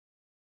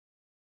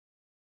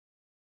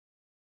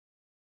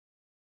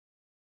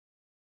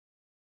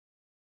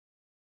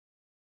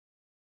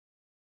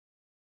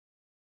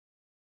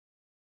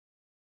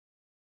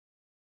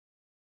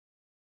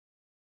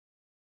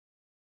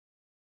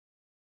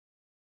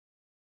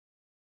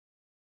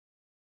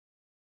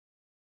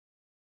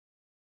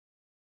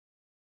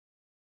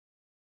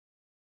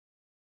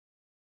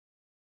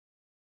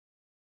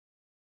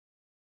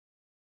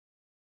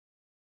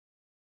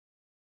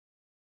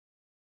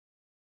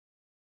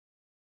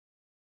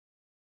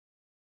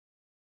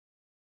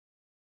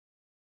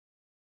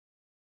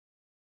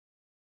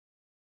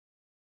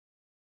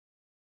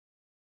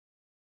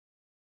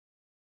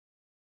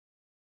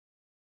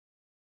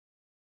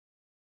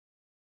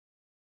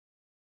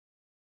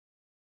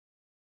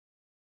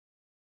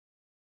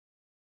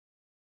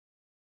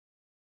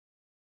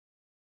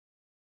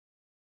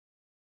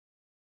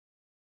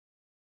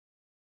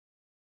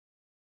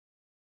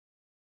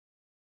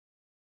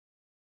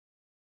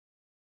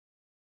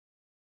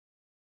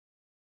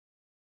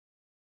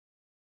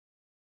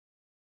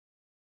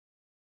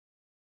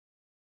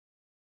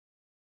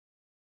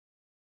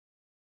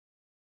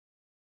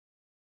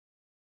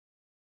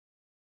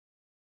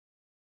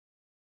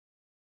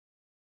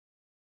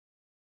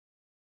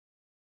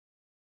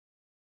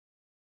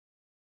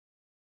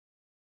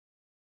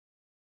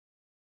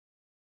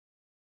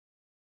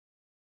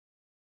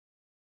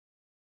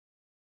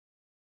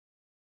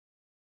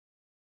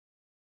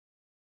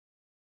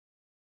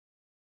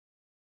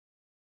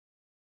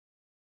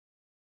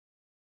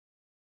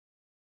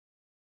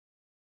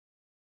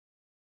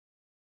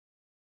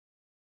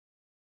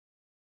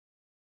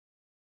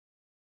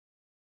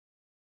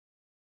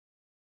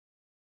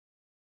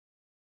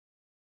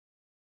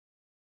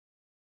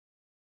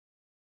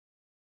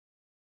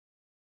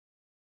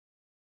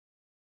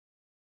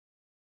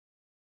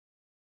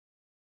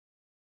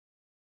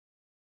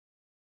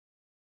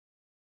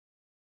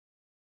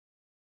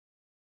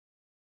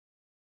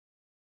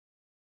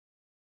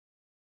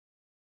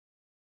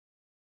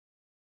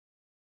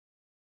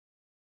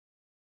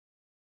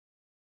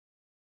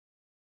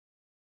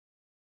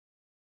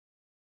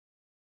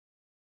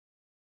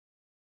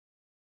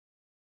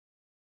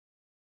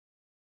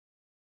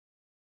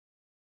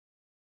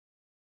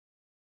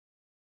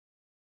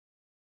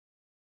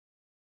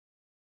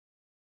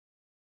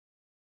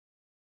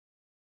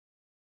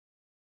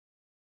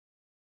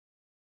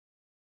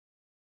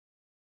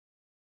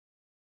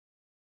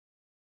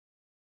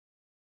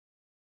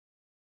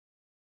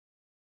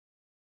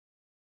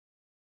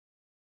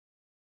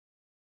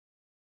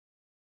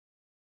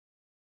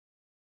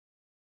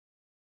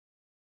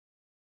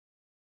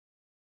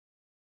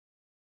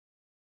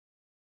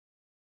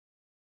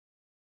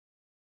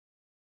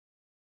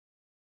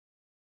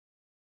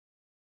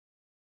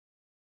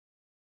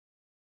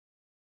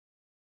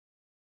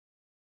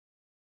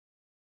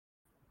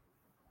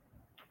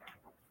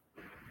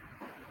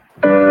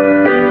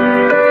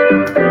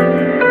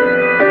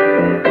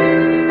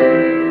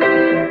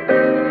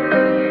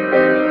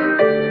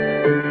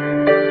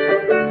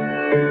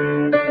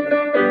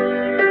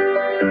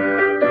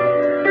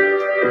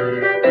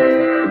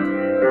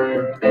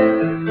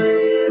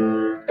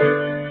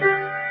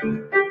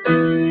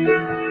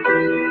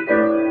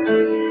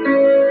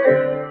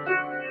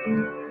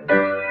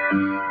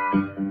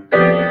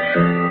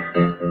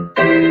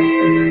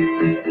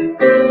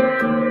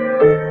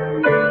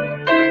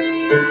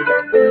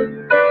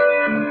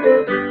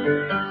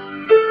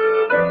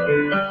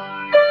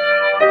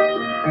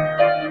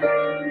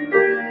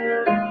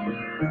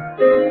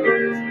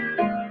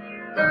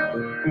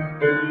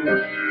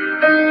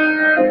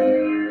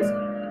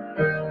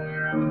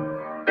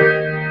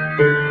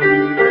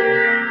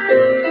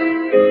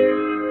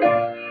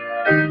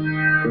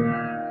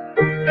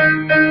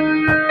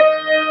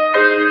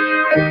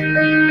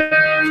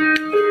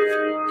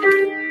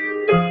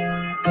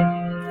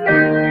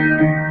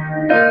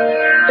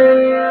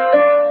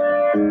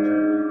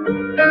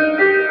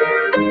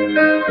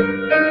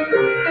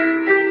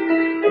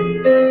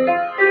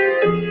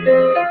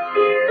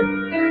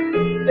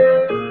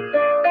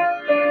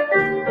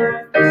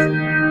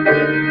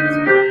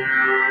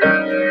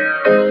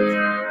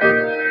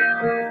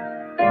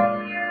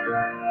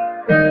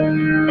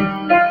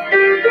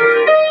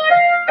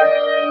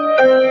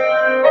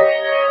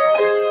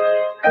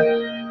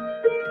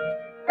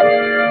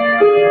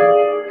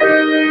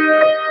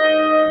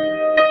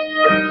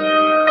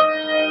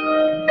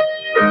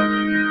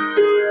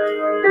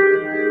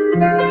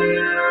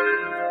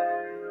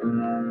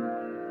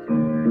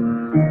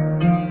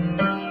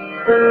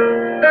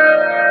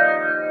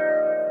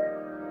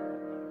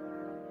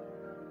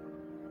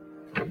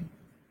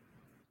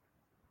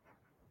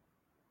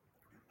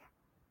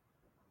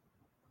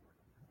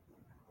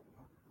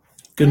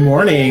Good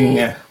morning.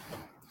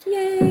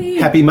 Yay.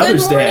 Happy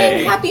Mother's Good morning.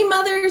 Day. Happy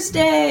Mother's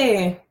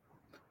Day.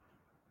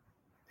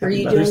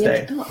 Happy Mother's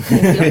Day. Oh,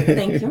 thank you.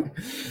 Thank you.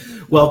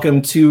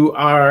 Welcome to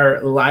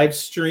our live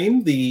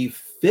stream, the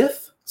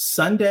 5th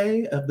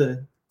Sunday of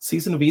the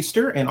season of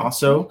Easter, and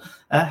also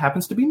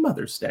happens to be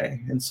Mother's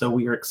Day. And so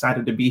we are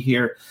excited to be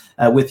here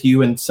with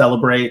you and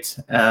celebrate.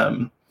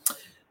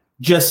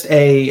 Just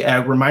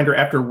a reminder,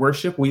 after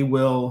worship, we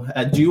will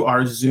do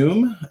our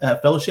Zoom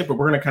fellowship, but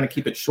we're going to kind of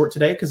keep it short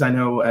today because I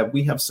know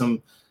we have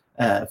some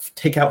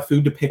takeout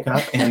food to pick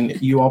up,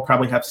 and you all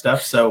probably have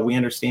stuff. So we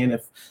understand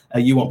if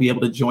you won't be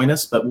able to join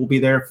us, but we'll be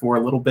there for a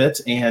little bit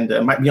and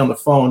might be on the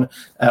phone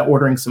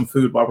ordering some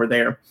food while we're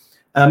there.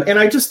 And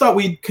I just thought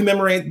we'd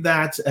commemorate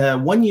that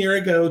 1 year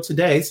ago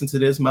today, since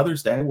it is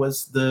Mother's Day,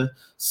 was the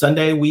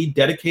Sunday we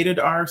dedicated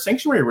our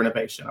sanctuary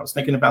renovation. I was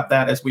thinking about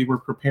that as we were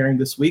preparing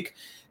this week.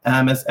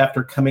 As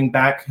after coming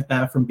back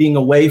from being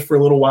away for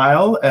a little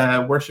while,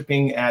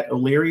 worshiping at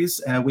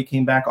O'Leary's, we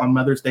came back on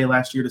Mother's Day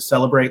last year to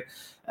celebrate.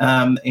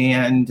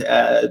 And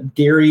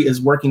Gary is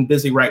working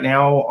busy right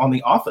now on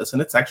The Office,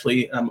 and it's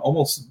actually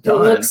almost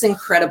done. It looks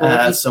incredible.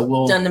 He's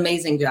done an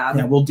amazing job.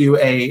 Yeah, we'll do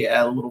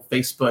a little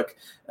Facebook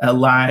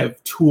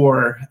live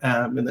tour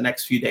in the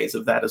next few days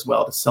of that as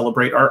well to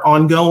celebrate our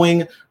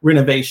ongoing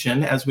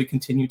renovation as we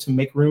continue to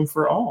make room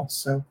for all.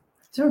 So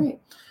that's all right.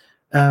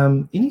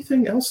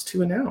 Anything else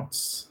to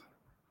announce?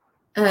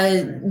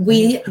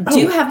 We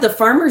do have the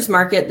farmers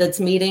market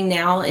that's meeting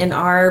now in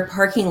our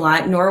parking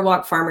lot,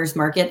 Norwalk Farmers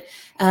Market.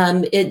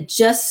 It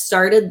just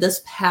started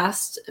this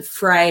past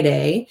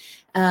Friday.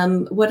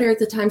 What are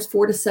the times,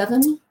 4 to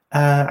 7?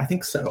 I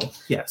think so.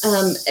 Yes.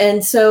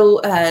 And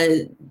so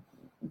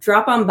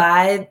drop on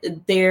by.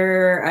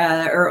 There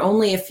are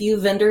only a few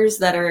vendors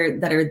that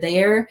are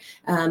there.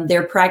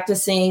 They're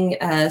practicing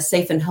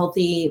safe and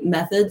healthy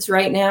methods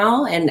right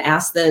now, and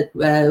ask that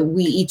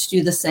we each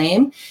do the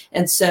same.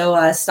 And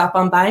so stop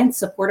on by and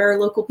support our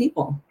local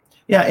people.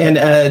 Yeah,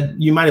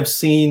 and you might have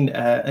seen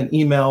an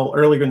email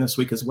earlier in this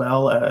week as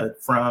well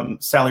from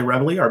Sally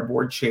Reveley, our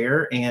board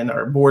chair, and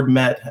our board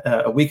met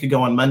a week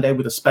ago on Monday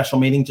with a special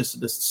meeting just to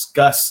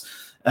discuss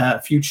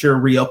future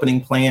reopening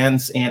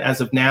plans. And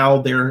as of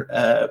now,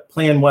 their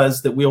plan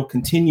was that we'll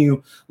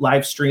continue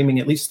live streaming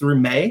at least through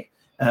May.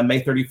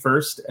 May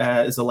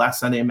 31st is the last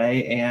Sunday in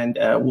May, and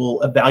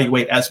we'll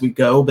evaluate as we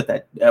go, but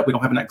that we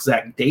don't have an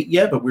exact date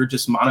yet, but we're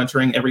just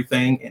monitoring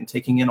everything and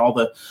taking in all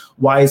the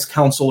wise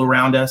counsel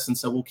around us. And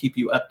so we'll keep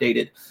you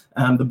updated.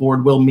 The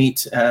board will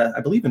meet, I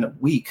believe, in a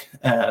week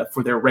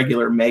for their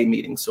regular May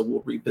meeting. So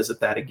we'll revisit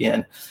that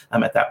again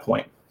at that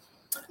point.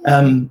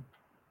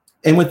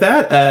 And with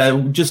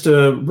that, just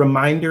a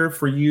reminder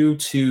for you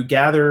to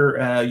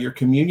gather your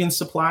communion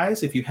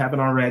supplies if you haven't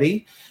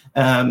already.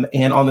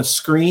 And on the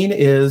screen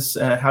is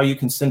how you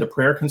can send a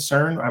prayer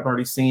concern. I've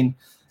already seen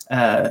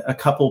a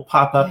couple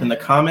pop up in the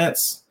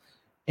comments.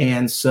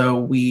 And so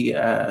we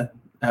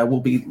will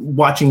be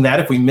watching that.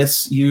 If we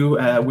miss you,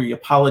 we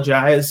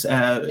apologize.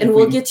 And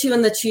we'll get you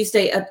in the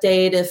Tuesday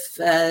update if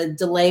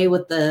delay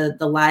with the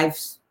live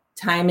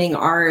timing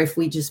or if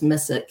we just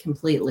miss it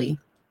completely.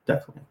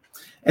 Definitely.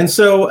 And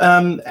so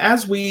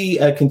as we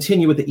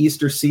continue with the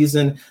Easter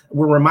season,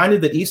 we're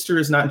reminded that Easter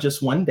is not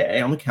just one day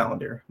on the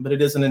calendar, but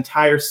it is an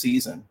entire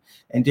season.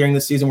 And during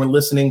the season, we're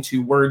listening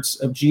to words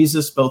of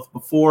Jesus both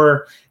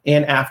before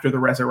and after the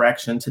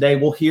resurrection. Today,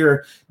 we'll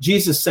hear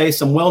Jesus say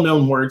some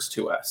well-known words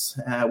to us,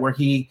 where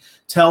he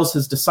tells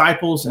his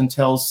disciples and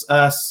tells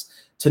us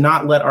to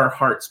not let our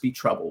hearts be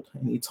troubled.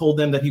 And he told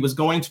them that he was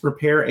going to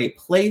prepare a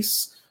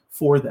place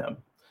for them.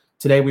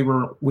 Today,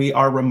 we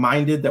are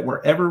reminded that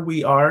wherever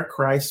we are,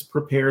 Christ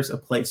prepares a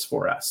place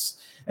for us.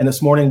 And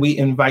this morning, we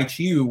invite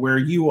you where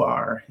you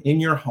are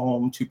in your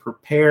home to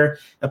prepare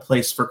a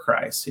place for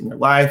Christ in your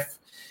life,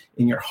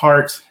 in your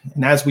heart.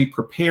 And as we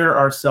prepare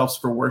ourselves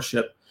for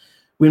worship,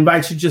 we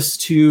invite you just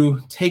to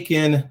take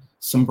in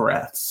some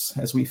breaths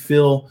as we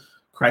feel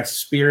Christ's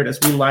Spirit, as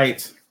we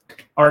light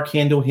our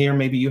candle here.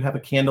 Maybe you have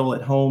a candle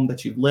at home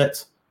that you've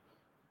lit.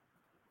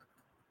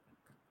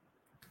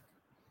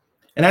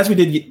 And as we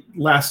did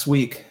last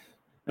week,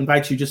 I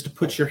invite you just to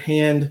put your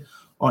hand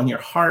on your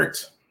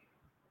heart.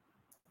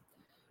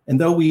 And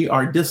though we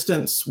are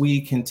distant,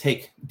 we can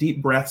take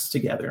deep breaths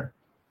together,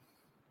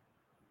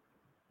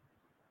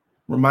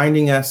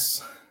 reminding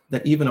us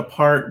that even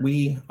apart,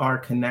 we are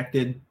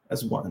connected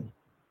as one.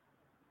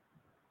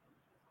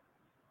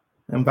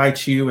 I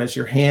invite you, as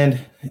your hand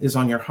is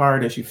on your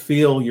heart, as you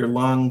feel your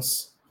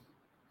lungs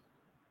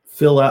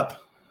fill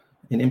up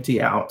and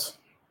empty out,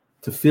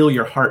 to feel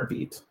your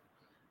heartbeat.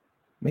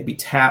 Maybe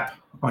tap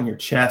on your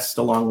chest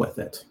along with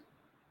it.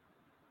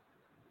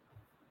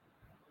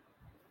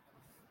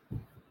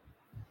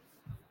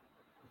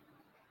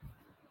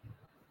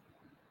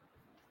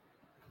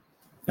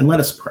 And let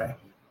us pray.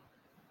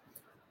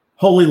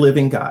 Holy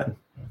living God,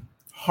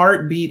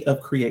 heartbeat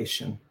of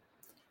creation,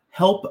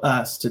 help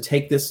us to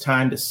take this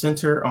time to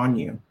center on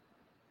you.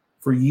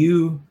 For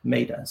you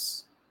made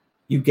us.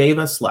 You gave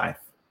us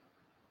life,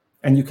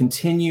 and you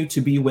continue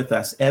to be with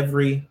us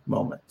every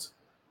moment,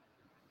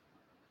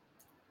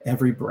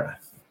 every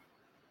breath,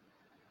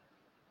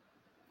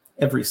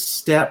 every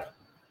step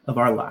of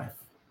our life.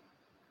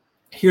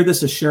 Hear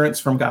this assurance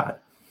from God.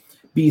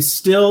 Be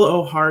still,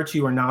 O heart,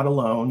 you are not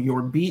alone.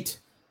 Your beat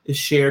is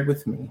shared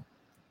with me.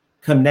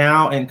 Come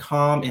now and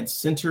calm and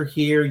center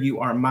here. You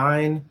are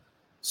mine,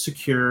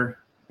 secure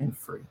and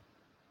free.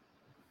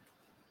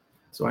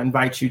 So I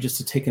invite you just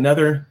to take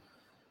another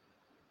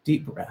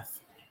deep breath.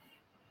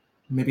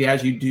 Maybe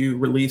as you do,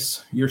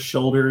 release your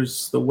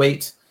shoulders, the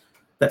weight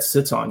that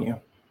sits on you.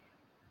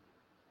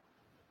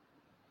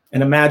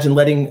 And imagine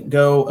letting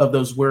go of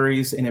those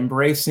worries and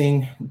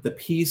embracing the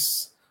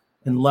peace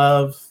and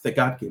love that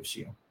God gives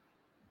you.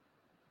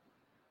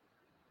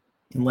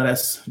 And let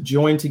us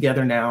join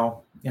together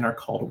now in our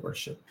call to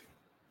worship.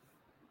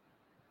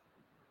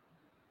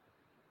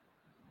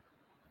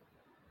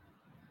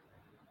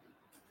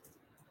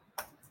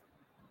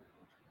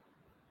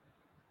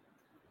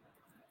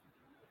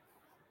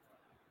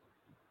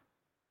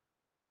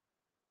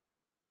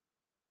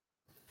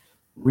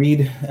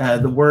 Read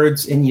the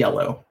words in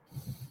yellow.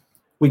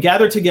 We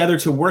gather together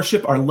to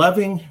worship our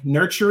loving,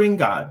 nurturing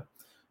God,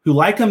 who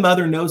like a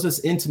mother knows us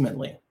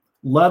intimately,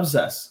 loves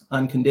us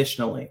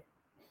unconditionally,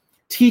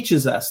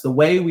 teaches us the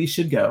way we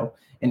should go,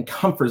 and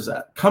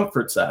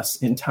comforts us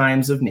in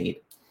times of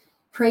need.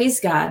 Praise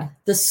God,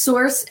 the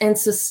source and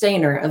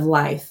sustainer of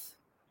life.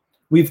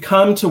 We've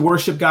come to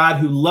worship God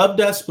who loved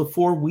us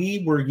before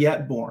we were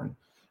yet born,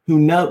 who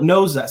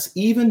knows us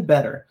even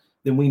better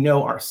than we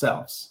know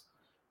ourselves,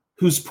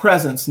 whose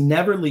presence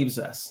never leaves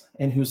us,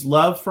 and whose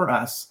love for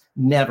us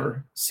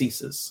never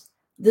ceases.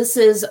 This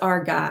is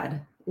our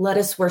God. Let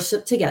us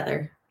worship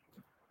together.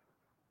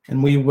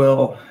 And we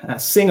will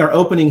sing our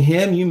opening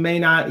hymn. You may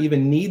not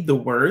even need the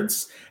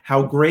words.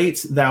 How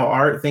Great Thou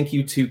Art. Thank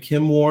you to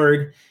Kim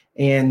Ward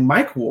and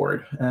Mike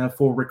Ward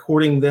for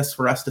recording this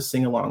for us to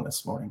sing along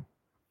this morning.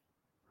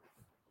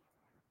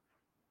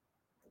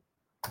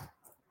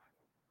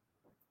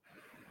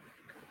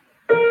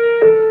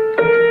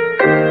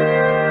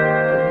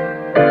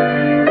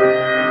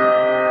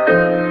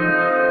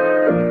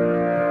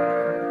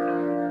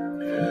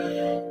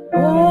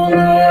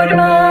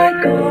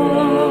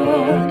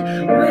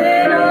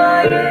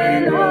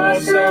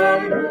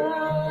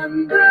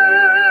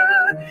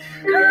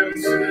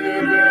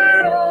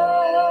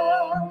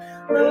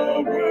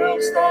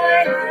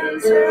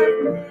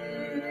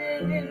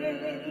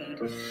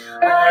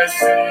 I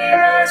see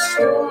the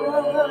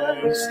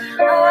stars,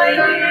 I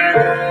hear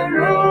the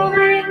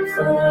rolling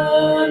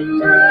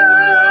thunder,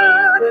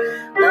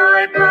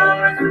 thy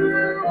power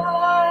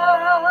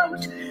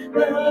throughout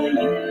the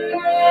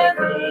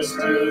universe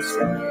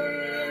displayed.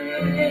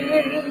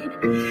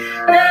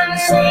 Then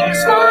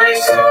sings my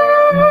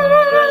soul,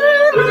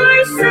 my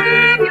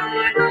Savior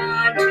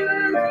God to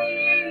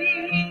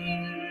thee.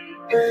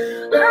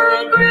 How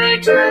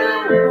great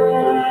thou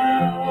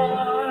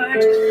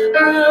art,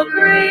 how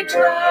great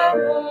thou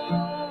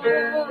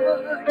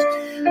art.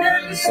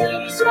 Then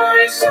sings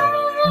my soul,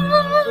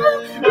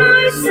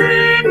 my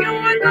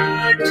Savior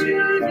God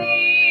to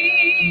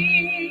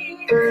thee.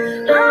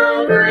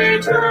 How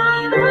great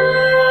thou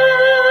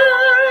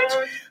art,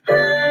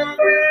 how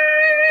great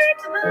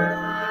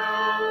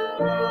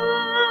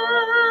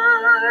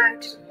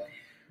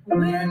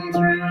When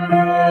through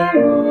the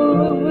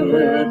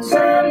woods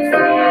and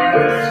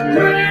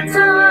forests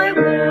I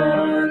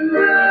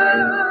wander,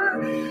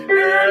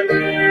 and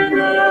hear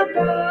the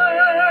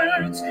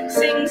birds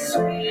sing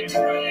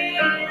sweetly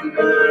in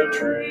the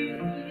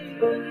trees.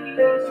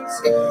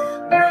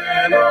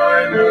 When I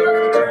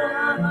look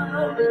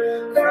down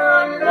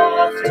from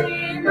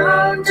lofty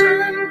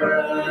mountain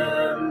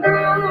brambles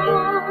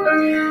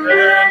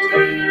and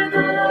hear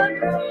the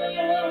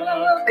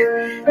brook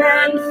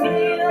and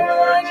feel a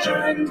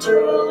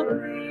gentle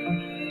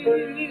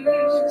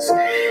breeze,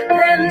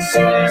 then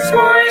sings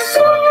my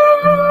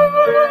soul,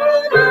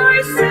 my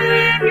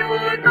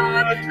Savior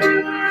God, to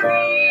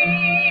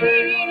thee.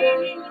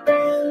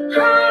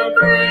 How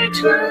great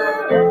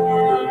thou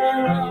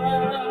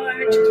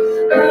art,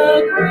 how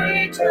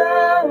great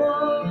thou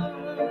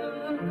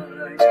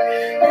art.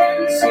 Then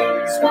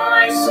sings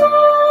my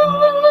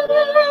soul,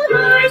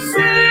 my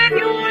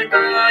Savior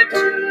God,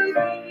 to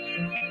thee.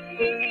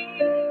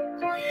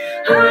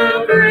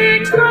 How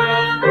great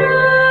thou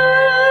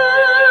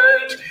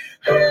art,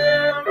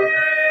 how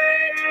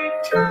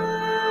great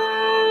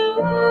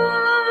thou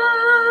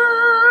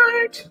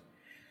art.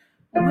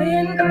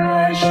 When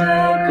Christ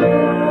shall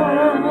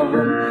come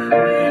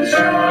with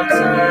shouts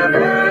of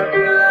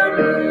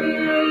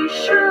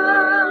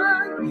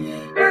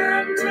acclamation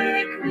and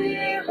take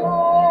me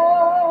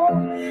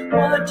home,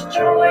 what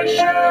joy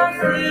shall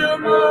fill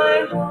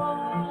my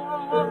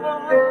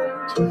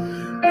heart?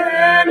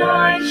 Then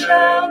I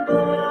shall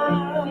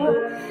bow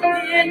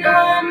in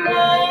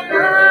humble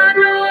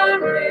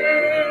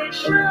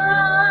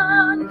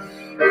adoration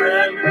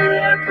and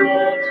there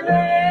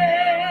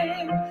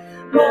proclaim,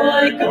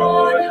 my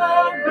God,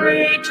 how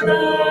great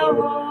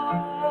thou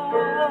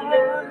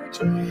art.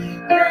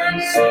 Then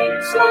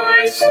sings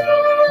my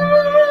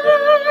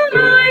soul,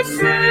 my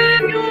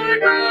Savior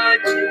God,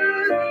 to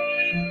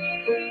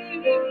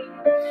thee.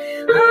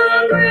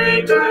 How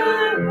great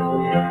thou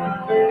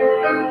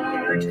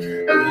art,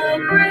 how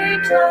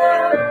great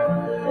thou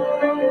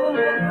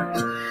art.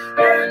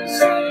 Then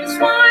sings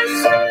my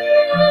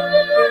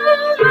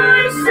soul,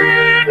 my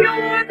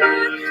Savior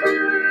God, to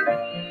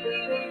thee.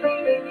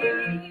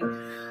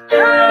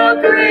 How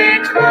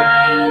great thou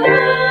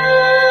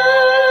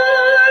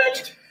art,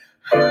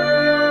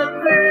 how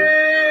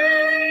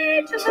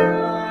great thou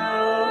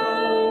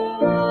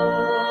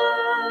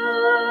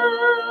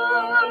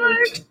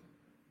art.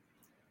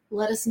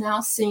 Let us now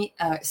sing.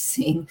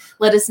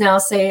 Let us now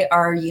say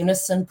our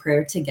unison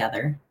prayer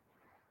together.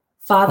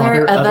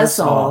 Father of us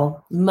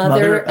all,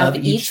 Mother of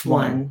each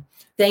one,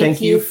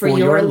 thank you for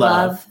your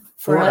love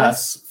for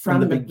us from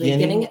the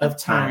beginning of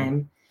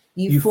time.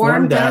 You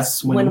formed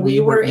us when we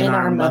were in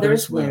our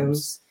mother's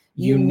wombs.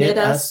 You knit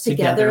us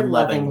together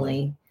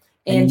lovingly,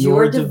 and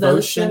your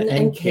devotion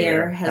and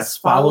care has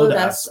followed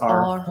us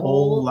our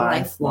whole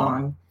life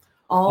long.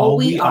 All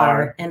we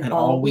are and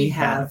all we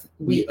have,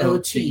 we owe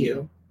to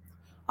you.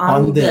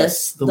 On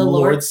this, the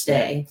Lord's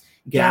Day,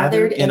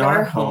 gathered in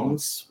our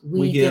homes,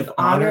 we give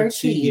honor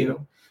to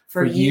you,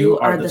 for you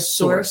are the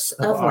source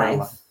of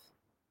life.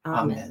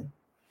 Amen.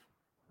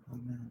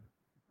 Amen.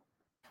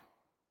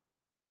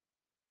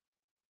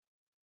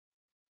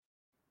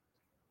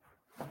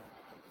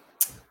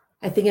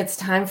 I think it's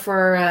time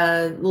for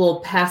a little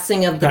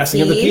passing of the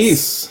Passing of the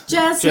peace.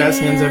 Jazz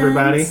hands,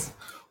 everybody.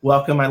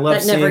 Welcome. I love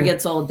that seeing... never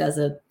gets old, does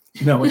it?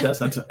 No, it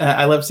doesn't.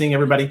 I love seeing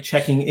everybody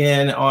checking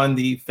in on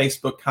the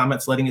Facebook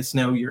comments, letting us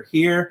know you're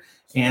here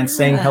and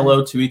saying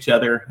hello to each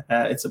other.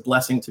 It's a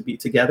blessing to be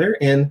together.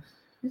 And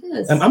It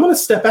is. I'm going to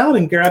step out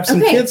and grab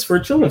some kids for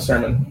a children's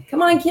sermon.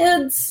 Come on,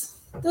 kids.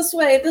 This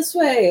way, this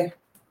way.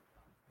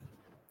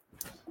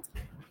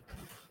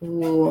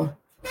 Ooh.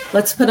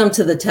 Let's put them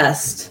to the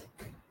test.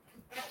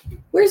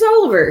 Where's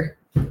Oliver?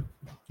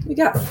 We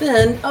got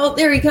Finn. Oh,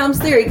 there he comes.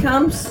 There he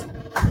comes.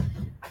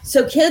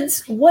 So,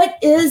 kids, what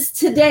is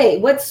today?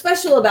 What's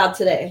special about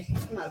today?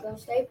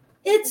 Mother's Day.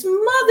 It's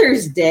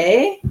Mother's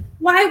Day.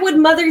 Why would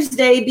Mother's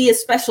Day be a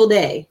special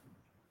day?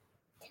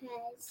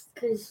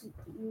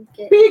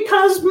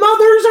 Because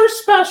mothers are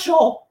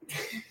special.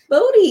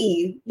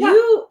 Bodhi, Yeah.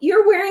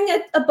 you're wearing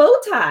a bow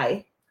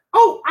tie.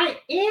 Oh, I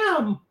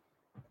am.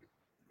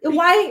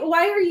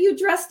 Why are you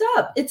dressed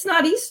up? It's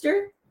not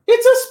Easter.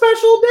 It's a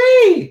special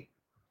day.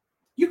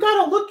 You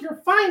got to look your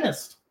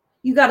finest.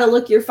 You got to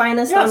look your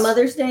finest Yes. on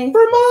Mother's Day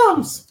For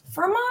moms.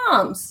 for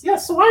moms.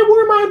 Yes, so I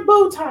wore my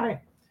bow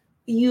tie.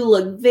 You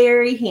look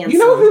very handsome. You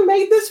know who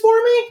made this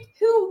for me?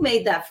 Who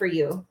made that for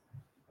you?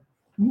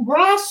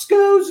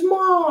 Roscoe's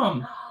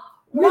mom.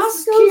 Miss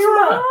Roscoe's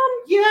Kira. mom?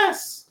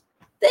 Yes.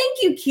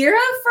 Thank you, Kira,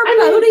 for I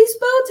mean- Bodhi's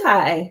bow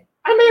tie.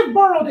 I may have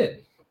borrowed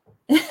it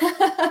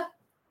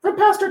from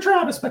Pastor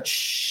Travis, but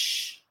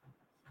shh.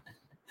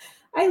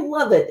 I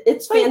love it.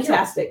 It's Thank you.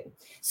 fantastic.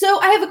 So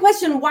I have a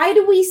question. Why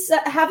do we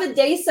have a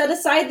day set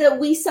aside that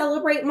we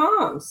celebrate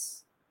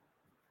moms?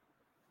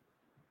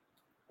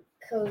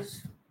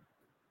 Because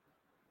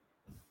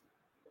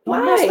Don't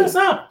Why? mess this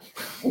up.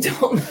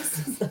 Don't mess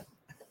this up.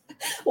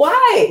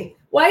 Why?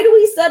 Why do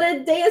we set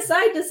a day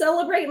aside to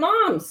celebrate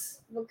moms?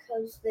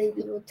 they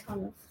do a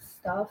ton of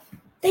stuff.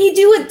 They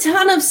do a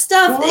ton of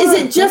stuff. Is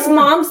it just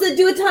moms that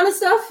do a ton of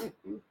stuff?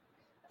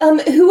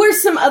 Who are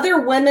some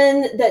other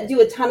women that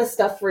do a ton of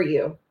stuff for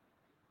you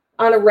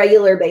on a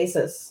regular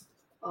basis?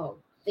 Oh,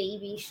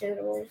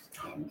 babysitters.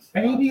 And stuff.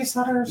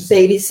 Babysitters.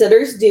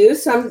 Babysitters do.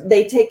 Some,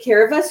 they take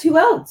care of us. Who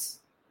else?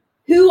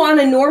 Who on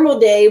a normal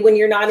day when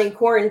you're not in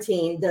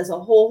quarantine does a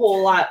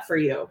whole lot for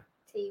you?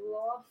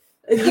 Table.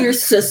 Your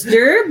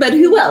sister, but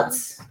who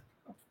else?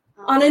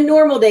 On a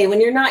normal day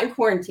when you're not in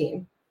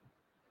quarantine.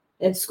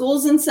 And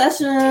school's in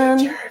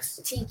session.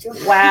 Teacher.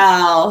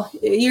 Wow.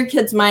 Your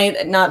kids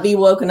might not be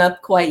woken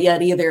up quite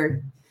yet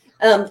either.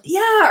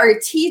 Yeah, our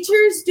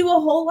teachers do a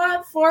whole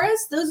lot for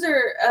us. Those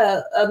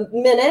are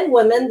men and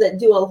women that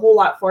do a whole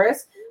lot for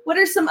us. What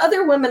are some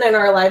other women in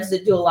our lives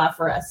that do a lot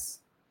for us?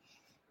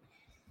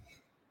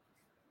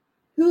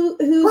 Who's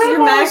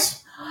your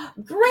max?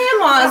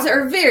 Grandmas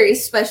are very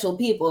special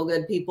people,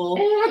 good people.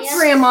 Aunts.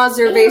 Grandmas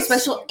are very Aunts.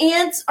 special.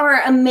 Aunts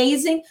are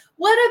amazing.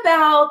 What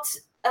about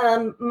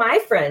my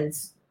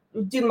friends?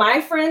 Do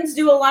my friends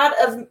do a lot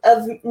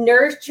of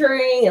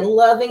nurturing and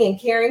loving and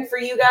caring for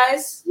you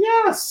guys?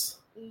 Yes.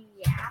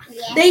 Yeah.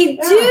 They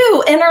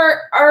do. And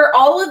are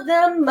all of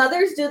them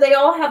mothers? Do they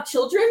all have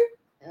children?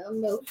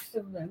 Most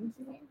of them.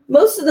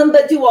 Most of them,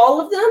 but do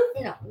all of them?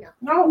 No.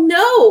 No.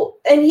 No.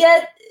 And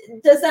yet,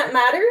 does that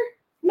matter?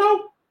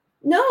 No.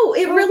 No,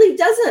 it really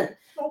doesn't.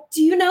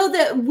 Do you know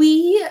that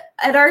we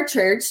at our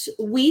church,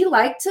 we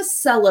like to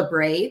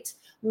celebrate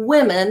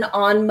women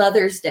on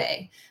Mother's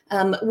Day?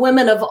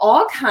 Women of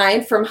all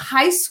kind from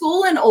high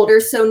school and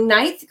older, so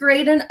 9th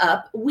grade and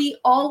up, we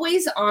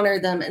always honor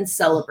them and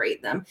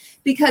celebrate them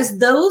because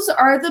those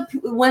are the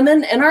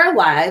women in our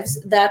lives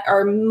that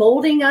are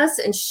molding us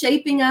and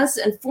shaping us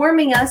and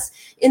forming us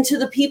into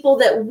the people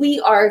that we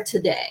are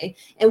today.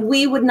 And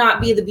we would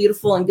not be the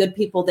beautiful and good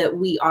people that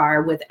we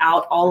are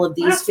without all of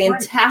these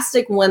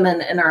fantastic women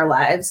in our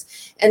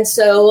lives. And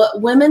so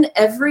women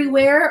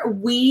everywhere,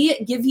 we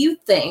give you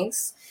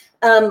thanks.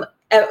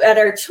 At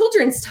our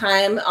children's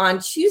time on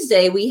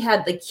Tuesday, we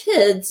had the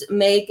kids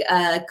make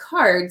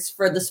cards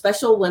for the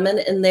special women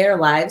in their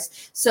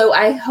lives. So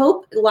I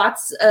hope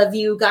lots of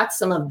you got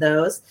some of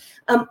those.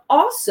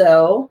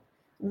 Also,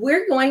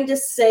 we're going to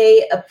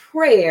say a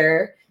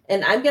prayer,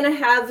 and I'm going to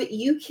have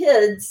you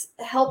kids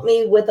help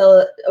me with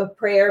a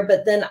prayer,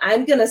 but then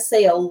I'm going to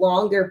say a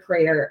longer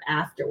prayer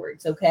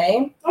afterwards,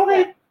 okay?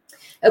 Okay.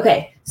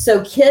 Okay,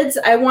 so kids,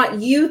 I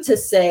want you to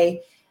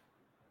say,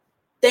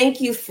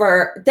 thank you,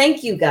 God,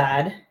 Thank you,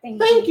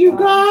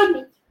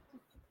 God,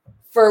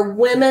 for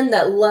women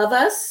that love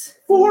us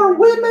for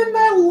women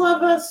that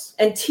love us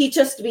and teach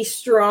us to be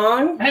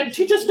strong and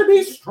teach us to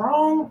be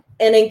strong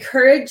and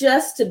encourage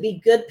us to be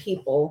good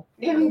people.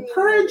 and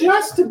encourage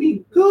us to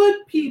be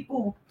good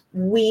people.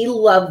 We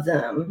love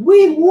them.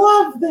 We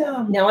love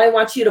them. Now I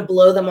want you to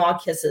blow them all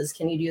kisses.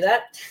 Can you do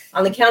that?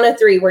 On the count of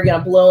 3, we're going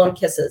to blow them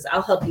kisses.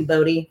 I'll help you,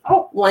 Bodie.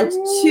 Oh. 1,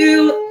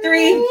 2,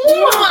 3.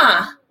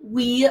 Mwah!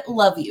 We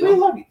love We you.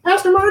 love you.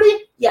 Pastor Marty,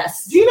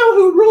 Yes. do you know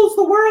who rules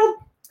the world?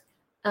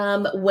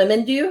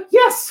 Women do.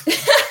 Yes.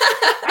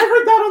 I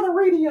heard that on the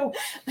radio.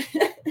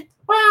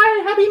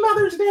 Bye. Happy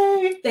Mother's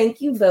Day.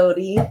 Thank you,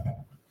 Bodie.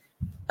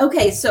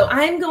 Okay, so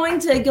I'm going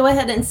to go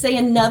ahead and say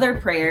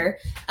another prayer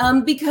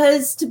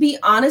because, to be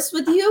honest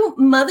with you,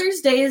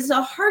 Mother's Day is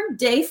a hard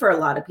day for a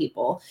lot of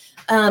people.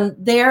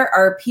 There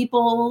are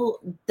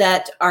people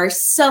that are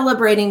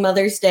celebrating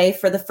Mother's Day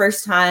for the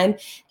first time,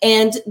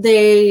 and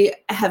they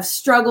have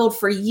struggled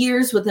for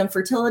years with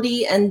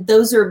infertility, and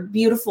those are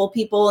beautiful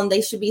people, and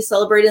they should be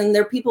celebrated. And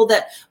there are people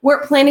that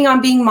weren't planning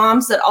on being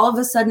moms that all of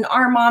a sudden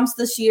are moms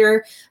this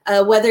year,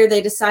 whether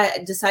they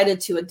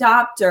decided to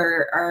adopt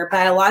or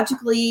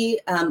biologically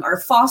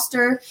or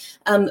foster.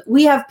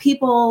 We have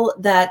people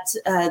that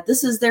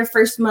this is their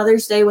first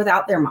Mother's Day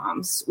without their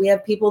moms. We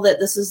have people that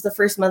this is the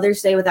first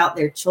Mother's Day without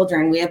their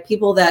children. We have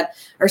people that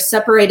are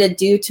separated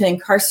due to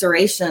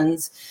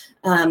incarcerations,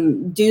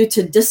 due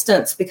to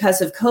distance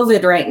because of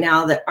COVID right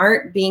now, that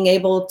aren't being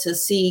able to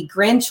see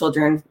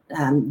grandchildren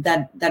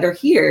that are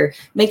here,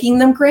 making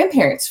them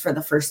grandparents for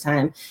the first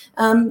time.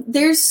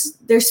 There's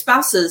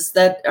spouses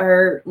that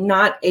are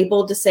not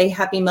able to say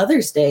Happy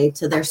Mother's Day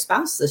to their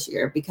spouse this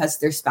year because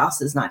their spouse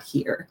is not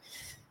here.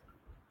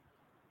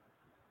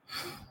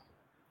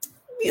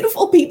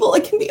 Beautiful people,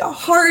 it can be a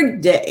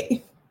hard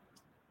day.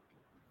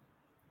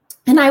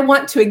 And I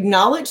want to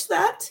acknowledge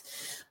that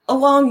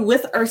along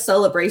with our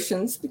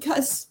celebrations,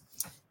 because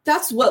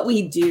that's what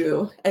we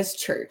do as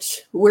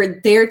church.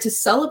 We're there to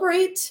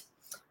celebrate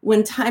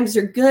when times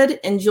are good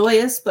and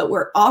joyous, but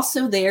we're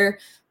also there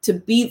to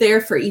be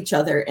there for each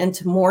other and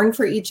to mourn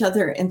for each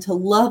other and to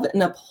love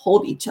and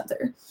uphold each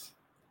other.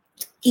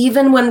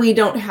 Even when we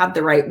don't have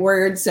the right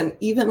words and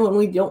even when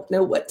we don't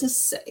know what to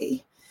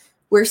say,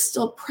 we're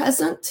still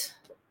present,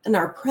 and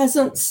our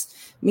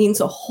presence means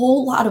a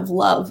whole lot of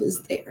love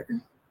is there.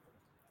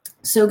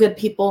 So good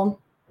people,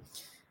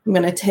 I'm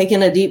going to take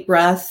in a deep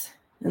breath,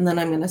 and then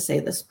I'm going to say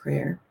this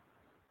prayer.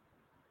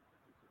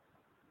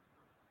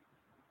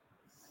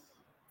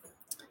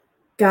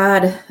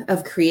 God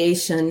of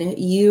creation,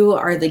 you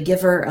are the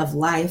giver of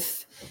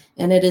life,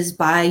 and it is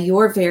by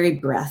your very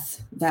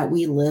breath that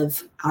we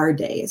live our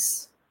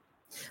days.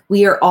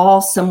 We are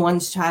all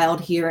someone's child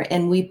here,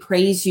 and we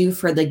praise you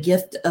for the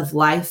gift of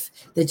life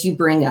that you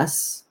bring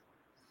us.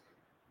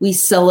 We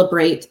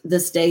celebrate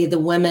this day the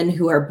women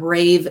who are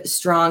brave,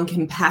 strong,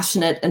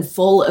 compassionate, and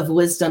full of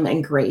wisdom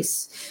and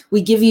grace.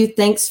 We give you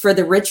thanks for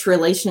the rich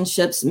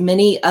relationships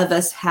many of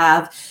us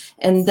have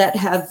and that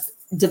have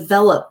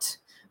developed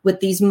with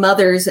these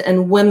mothers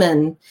and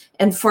women,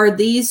 and for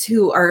these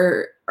who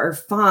are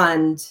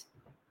fond,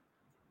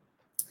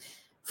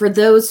 for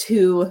those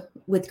who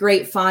with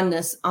great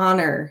fondness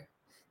honor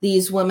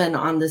these women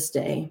on this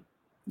day.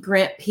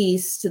 Grant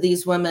peace to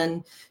these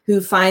women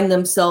who find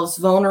themselves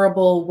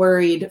vulnerable,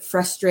 worried,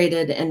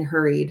 frustrated, and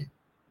hurried.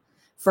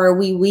 For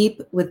we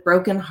weep with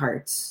broken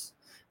hearts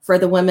for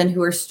the women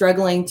who are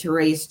struggling to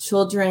raise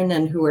children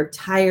and who are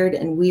tired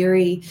and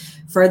weary,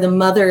 for the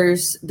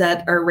mothers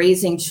that are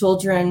raising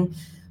children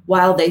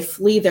while they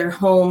flee their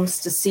homes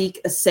to seek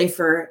a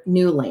safer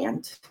new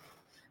land.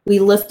 We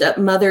lift up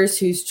mothers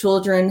whose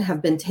children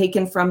have been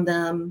taken from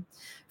them,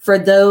 for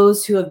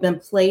those who have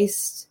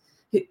placed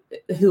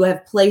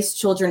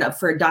children up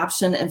for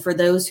adoption, and for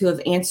those who have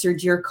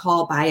answered your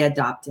call by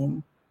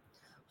adopting.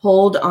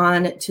 Hold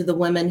on to the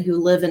women who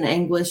live in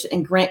anguish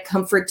and grant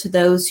comfort to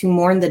those who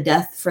mourn the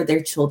death for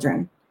their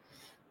children.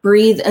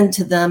 Breathe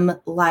into them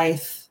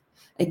life.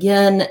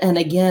 Again and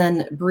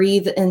again,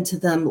 breathe into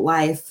them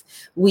life.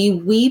 We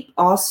weep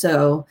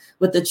also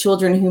with the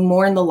children who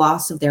mourn the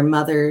loss of their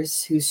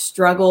mothers, whose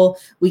struggle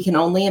we can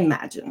only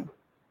imagine.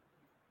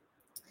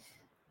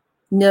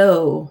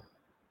 Know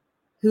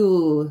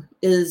who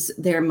is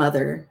their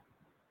mother.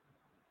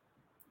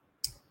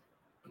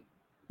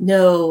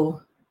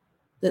 Know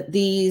that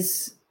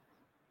these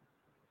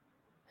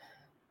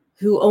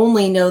who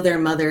only know their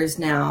mothers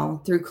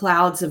now through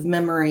clouds of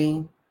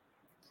memory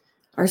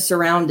are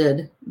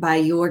surrounded by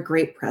your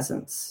great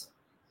presence.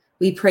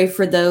 We pray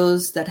for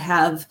those that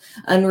have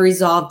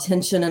unresolved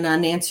tension and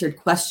unanswered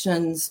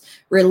questions,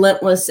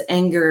 relentless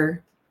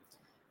anger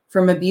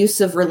from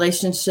abusive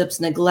relationships,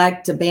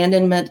 neglect,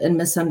 abandonment, and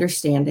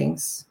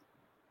misunderstandings.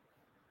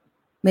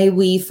 May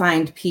we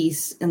find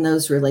peace in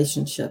those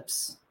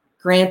relationships.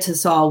 Grant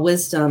us all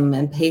wisdom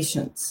and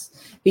patience.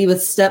 Be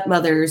with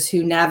stepmothers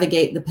who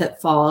navigate the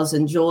pitfalls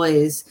and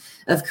joys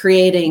of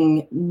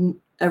creating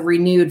a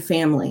renewed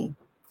family.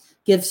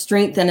 Give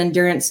strength and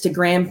endurance to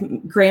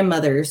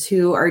grandmothers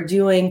who are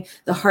doing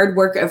the hard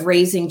work of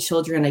raising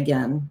children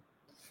again.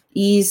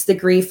 Ease the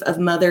grief of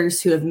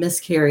mothers who have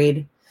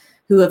miscarried,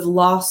 who have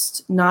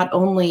lost not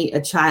only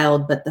a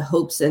child, but the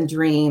hopes and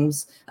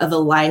dreams of a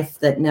life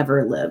that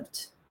never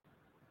lived.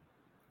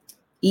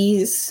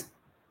 Ease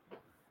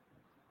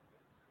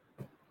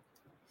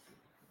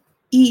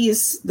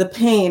the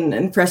pain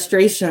and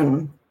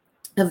frustration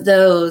of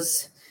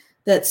those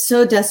that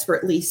so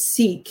desperately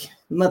seek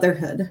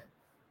motherhood.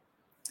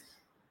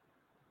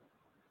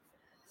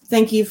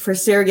 Thank you for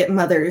surrogate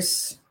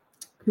mothers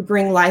who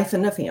bring life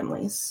into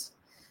families.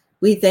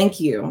 We thank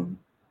you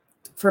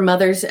for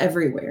mothers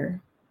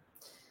everywhere.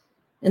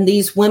 And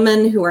these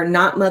women who are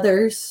not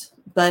mothers,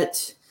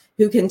 but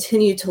who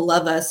continue to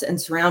love us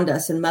and surround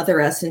us and mother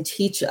us and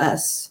teach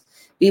us.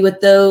 Be with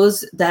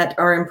those that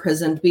are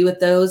imprisoned. Be with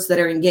those that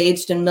are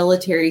engaged in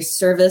military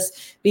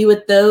service. Be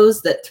with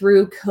those that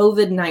through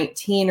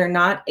COVID-19 are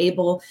not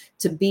able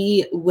to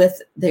be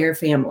with their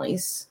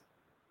families.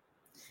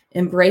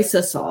 Embrace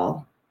us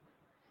all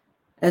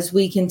as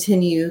we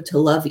continue to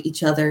love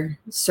each other.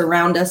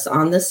 Surround us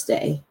on this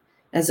day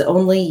as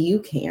only you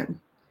can.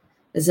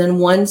 As in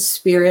one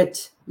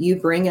spirit, you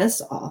bring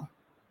us all.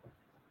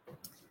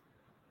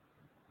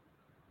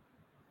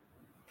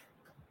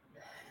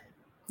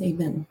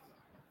 Amen.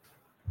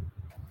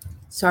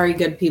 Sorry,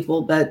 good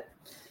people, but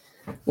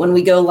when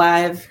we go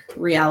live,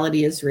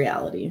 reality is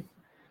reality.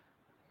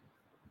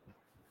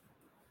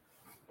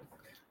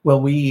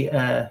 Well, we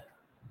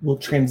will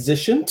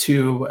transition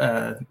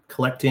to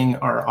collecting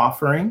our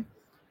offering.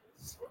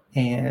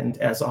 And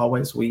as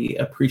always, we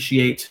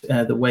appreciate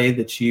the way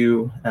that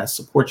you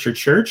support your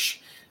church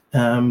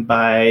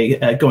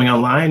by going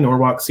online,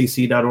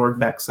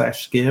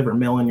 norwalkcc.org/give, or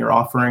mail in your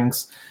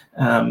offerings.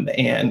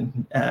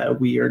 And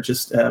we are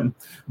just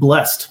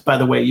blessed by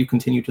the way you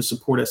continue to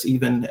support us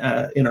even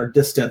in our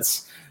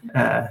distance.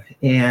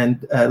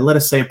 And let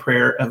us say a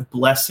prayer of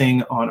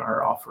blessing on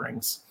our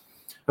offerings.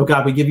 Oh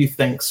God, we give you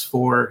thanks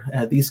for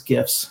these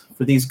gifts,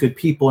 for these good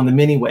people in the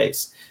many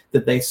ways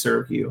that they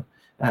serve you,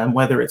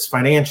 whether it's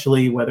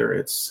financially, whether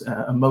it's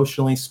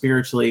emotionally,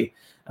 spiritually,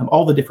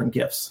 all the different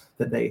gifts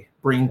that they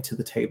bring to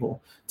the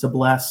table to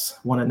bless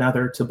one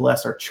another, to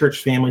bless our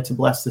church family, to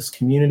bless this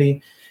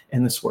community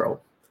and this world.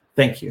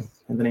 Thank you.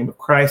 In the name of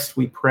Christ,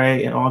 we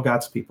pray, and all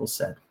God's people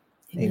said,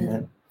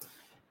 Amen.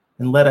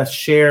 And let us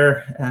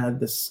share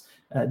this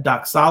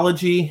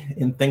doxology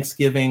in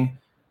thanksgiving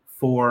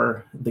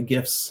for the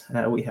gifts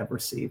we have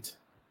received.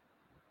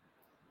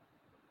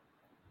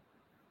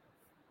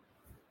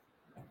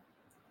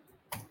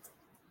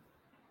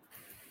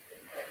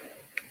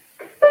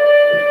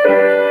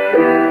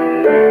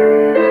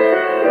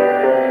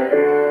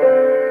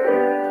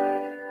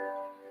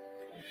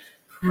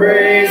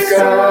 Praise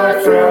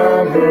God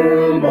from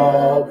whom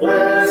all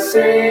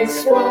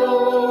blessings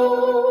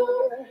flow.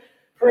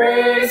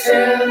 Praise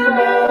Him,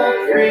 all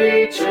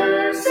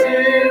creatures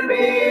here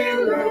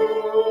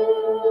below.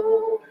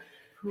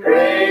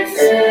 Praise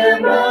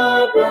Him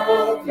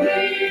above the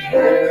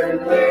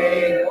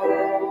heavenly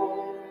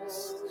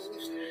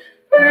hosts.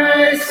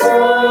 Praise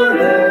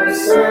Father,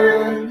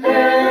 Son,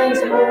 and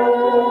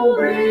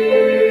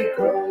Holy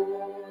Ghost.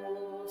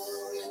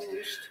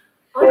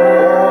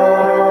 Amen.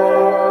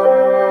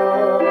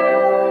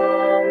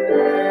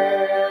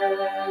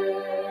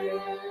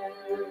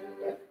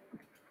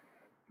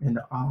 And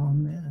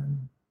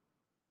amen.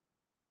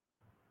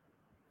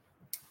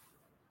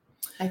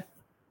 I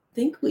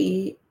think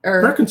we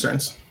Prayer are,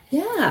 concerns.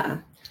 yeah.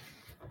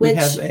 We Which,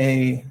 have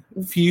a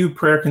few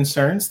prayer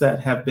concerns that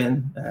have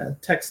been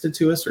texted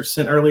to us or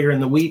sent earlier in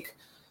the week,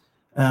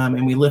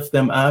 and we lift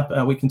them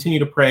up. We continue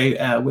to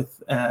pray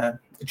with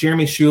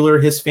Jeremy Schuler,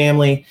 his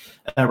family,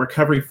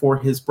 recovery for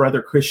his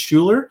brother Chris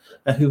Schuler,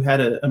 who had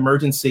an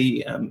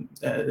emergency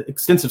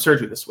extensive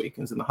surgery this week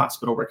and is in the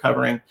hospital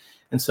recovering.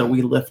 And so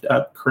we lift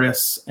up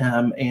Chris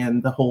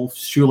and the whole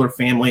Schuler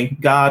family.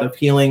 God of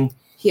healing,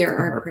 hear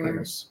our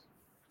prayers.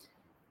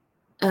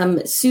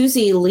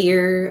 Susie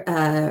Lear,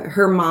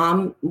 her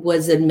mom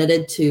was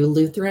admitted to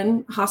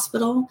Lutheran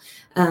Hospital.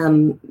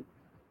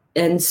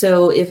 And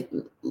so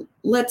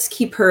let's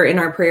keep her in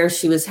our prayers.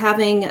 She was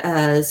having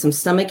some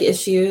stomach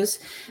issues.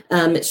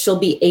 She'll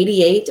be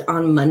 88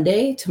 on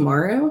Monday,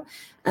 tomorrow.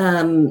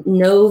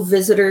 No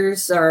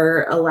visitors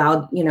are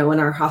allowed, in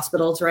our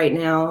hospitals right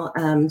now.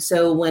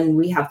 So when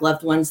we have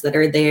loved ones that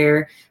are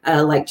there,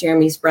 like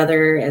Jeremy's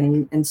brother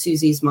and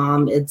Susie's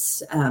mom,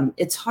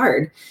 it's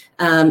hard.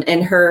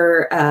 And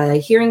her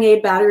hearing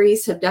aid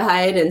batteries have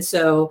died, and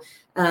so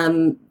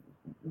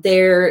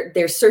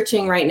they're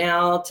searching right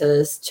now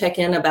to check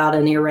in about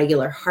an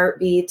irregular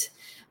heartbeat.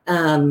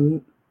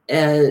 And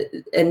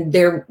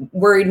they're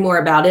worried more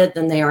about it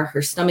than they are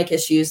her stomach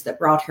issues that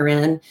brought her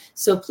in.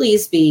 So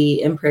please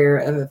be in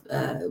prayer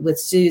with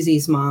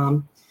Susie's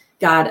mom.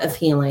 God of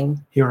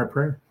healing, hear our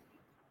prayer.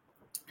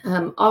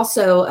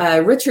 Also,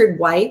 Richard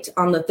White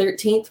on the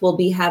 13th will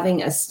be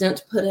having a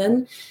stent put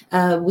in.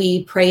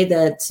 We pray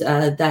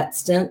that that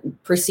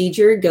stent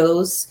procedure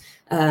goes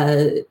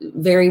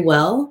very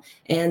well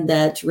and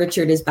that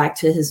Richard is back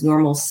to his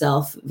normal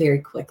self very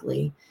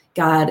quickly.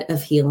 God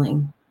of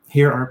healing,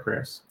 hear our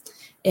prayers.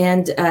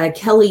 And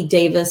Kelly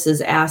Davis has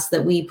asked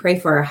that we pray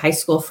for a high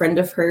school friend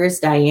of hers,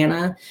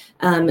 Diana.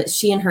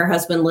 She and her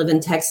husband live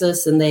in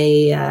Texas, and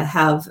they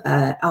have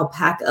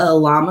alpaca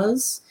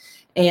llamas.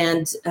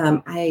 And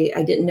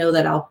I didn't know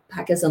that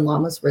alpacas and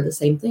llamas were the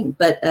same thing,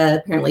 but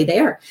apparently they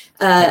are.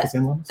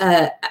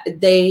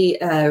 They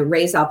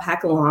raise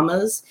alpaca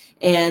llamas,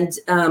 and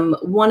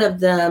one of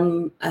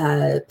them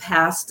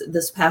passed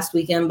this past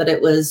weekend, but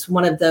it was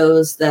one of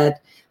those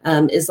that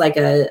is like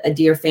a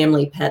dear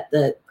family pet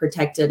that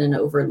protected and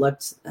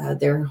overlooked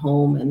their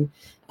home and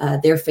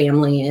their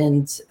family.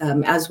 And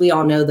as we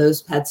all know,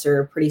 those pets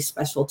are pretty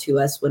special to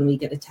us when we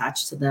get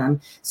attached to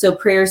them. So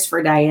prayers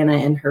for Diana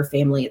and her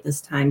family at this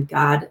time.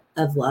 God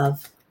of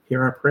love,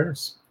 hear our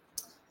prayers.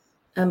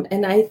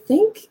 And I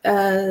think,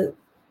 Ada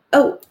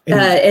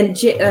and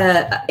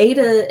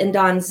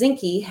Don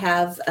Zinke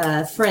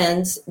have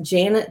friends,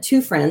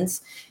 two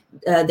friends,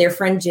 their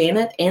friend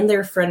Janet and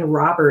their friend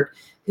Robert,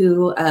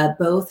 who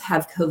both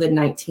have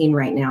COVID-19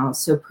 right now.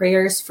 So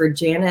prayers for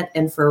Janet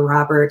and for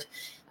Robert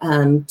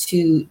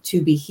to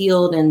be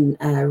healed and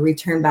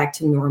return back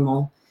to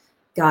normal.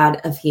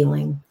 God of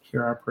healing,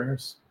 hear our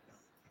prayers.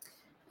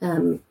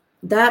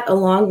 That,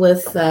 along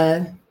with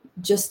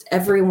just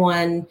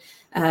everyone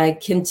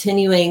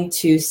continuing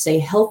to stay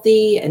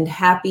healthy and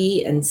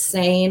happy and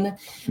sane,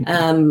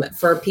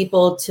 for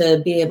people to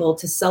be able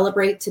to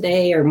celebrate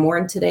today or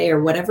mourn today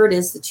or whatever it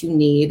is that you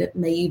need.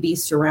 May you be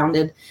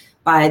surrounded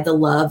by the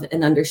love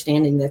and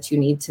understanding that you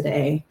need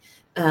today.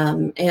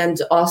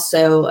 And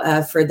also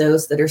for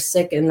those that are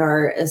sick and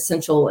are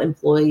essential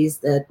employees,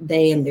 that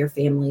they and their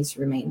families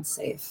remain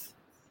safe.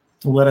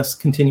 Let us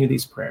continue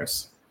these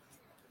prayers.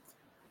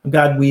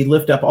 God, we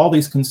lift up all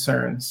these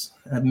concerns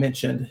I've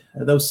mentioned,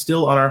 those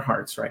still on our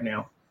hearts right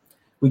now.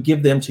 We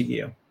give them to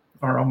you,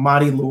 our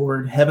Almighty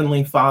Lord,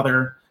 Heavenly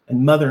Father,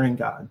 and Mother and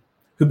God,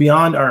 who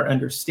beyond our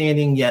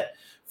understanding, yet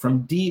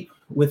from deep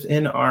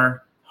within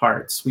our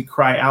hearts, we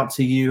cry out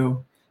to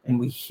you and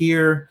we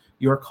hear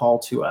your call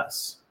to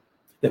us,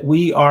 that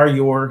we are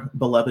your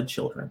beloved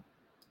children.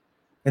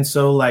 And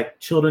so, like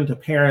children to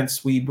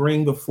parents, we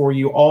bring before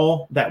you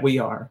all that we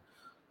are,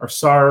 our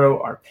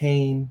sorrow, our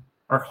pain,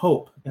 our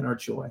hope, and our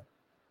joy.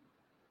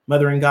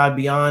 Mother and God,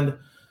 beyond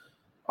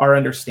our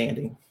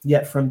understanding,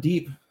 yet from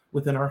deep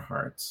within our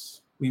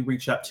hearts, we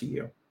reach up to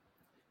you.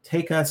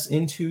 Take us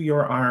into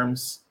your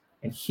arms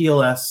and heal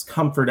us,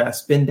 comfort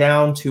us, bend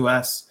down to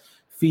us,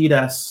 feed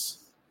us,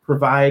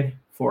 provide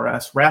for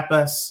us, wrap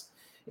us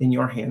in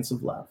your hands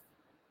of love.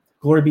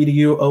 Glory be to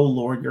you, O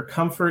Lord. Your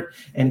comfort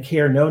and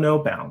care know no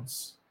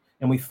bounds,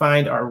 and we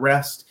find our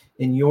rest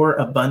in your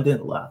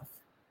abundant love.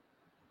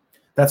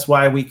 That's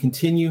why we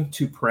continue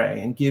to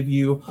pray and give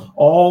you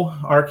all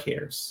our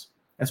cares.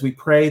 As we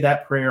pray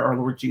that prayer our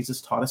Lord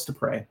Jesus taught us to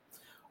pray.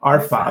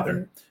 Our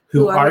Father,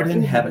 who art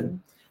in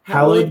heaven,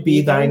 hallowed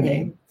be thy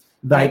name.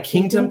 Thy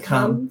kingdom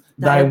come,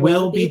 thy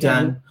will be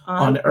done,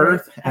 on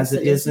earth as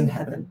it is in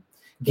heaven.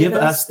 Give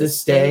us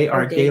this day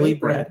our daily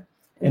bread,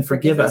 and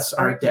forgive us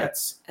our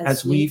debts,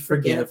 as we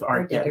forgive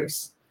our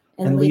debtors.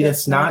 And lead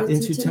us not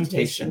into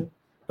temptation,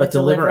 but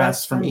deliver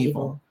us from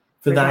evil.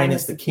 For thine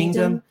is the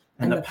kingdom,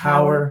 and the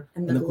power,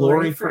 and the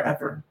glory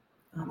forever.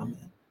 Amen.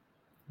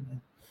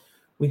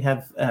 We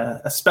have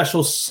our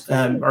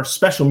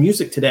special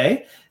music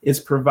today is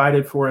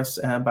provided for us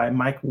by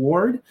Mike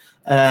Ward.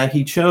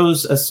 He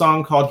chose a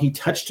song called He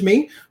Touched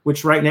Me,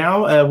 which right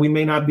now we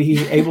may not be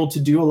able to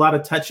do a lot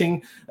of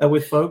touching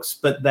with folks,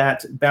 but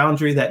that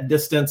boundary, that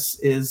distance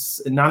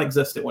is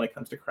non-existent when it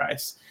comes to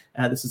Christ.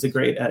 This is a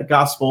great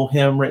gospel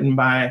hymn written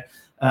by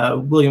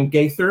William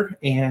Gaither,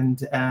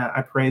 and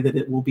I pray that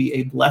it will be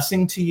a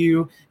blessing to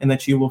you and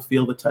that you will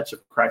feel the touch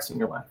of Christ in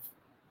your life.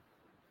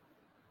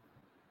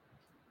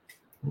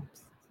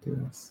 Oops, do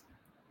this.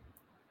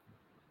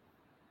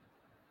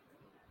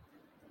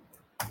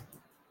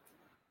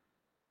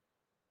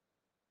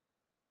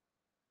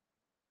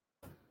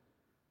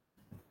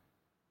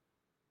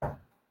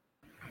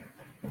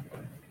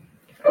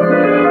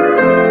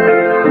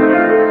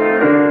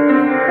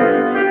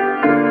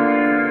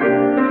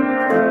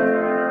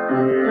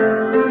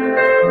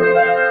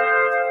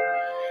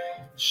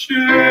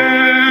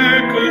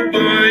 Shackled by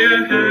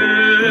a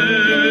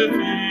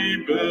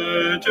heavy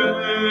burden,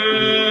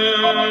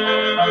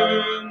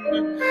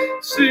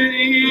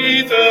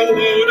 see the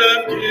load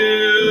of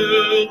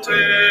guilt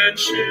and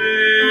shame.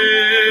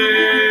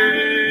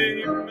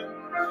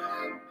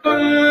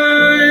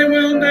 I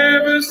will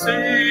never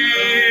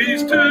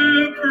cease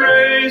to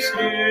praise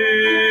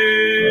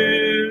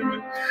him.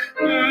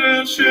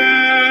 I'll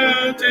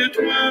shout it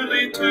while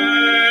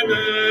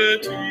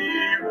eternity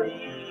rolls.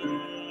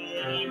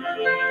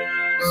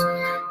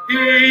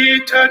 He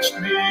touched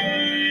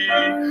me,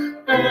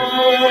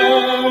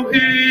 oh,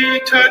 he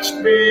touched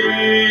me,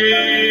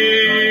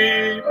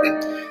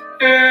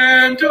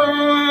 and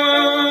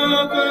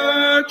all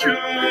the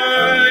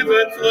joy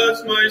that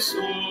floods my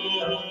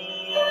soul.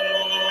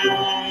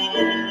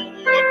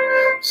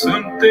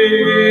 Something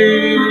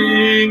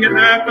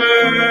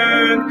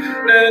happened,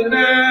 and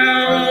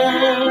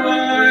now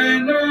I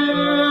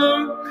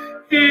know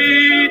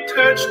he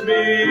touched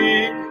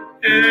me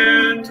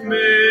and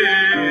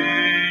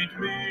made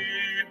me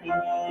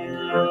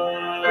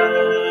whole.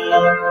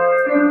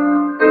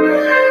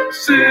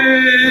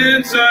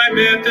 Since I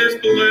met this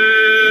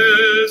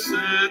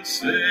blessed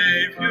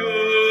Savior,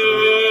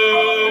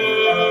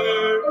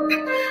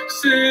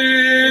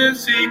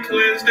 since he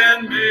cleansed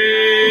and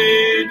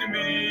made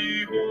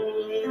me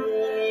whole,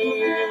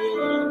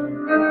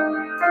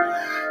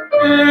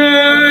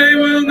 I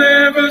will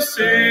never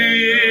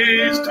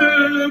cease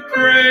to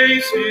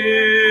praise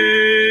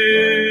him.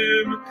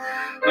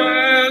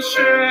 I'll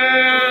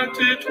shout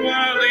it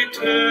while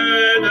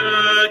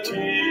eternity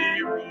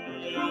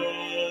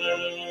rolls.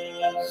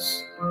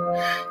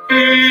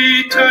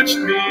 He touched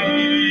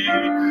me,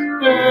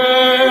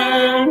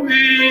 oh,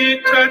 he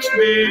touched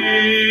me,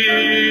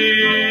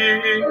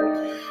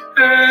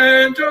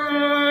 and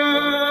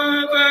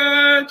all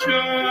that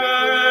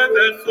joy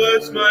that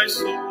floods my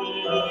soul.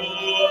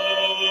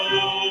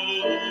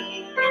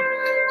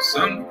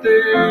 Something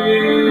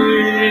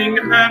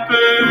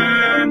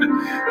happened,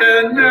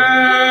 and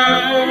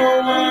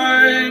now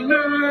I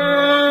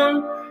know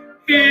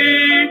he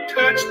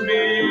touched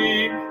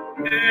me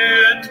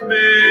and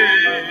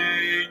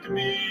made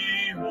me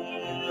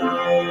whole.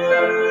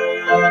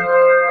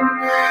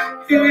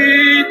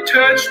 He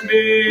touched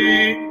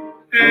me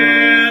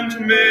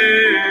and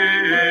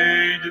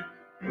made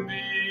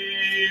me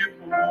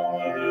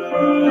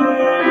whole.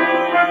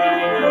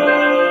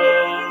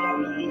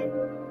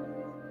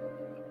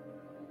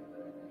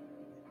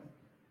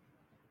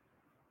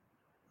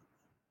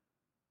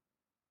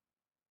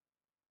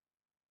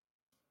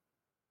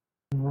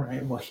 All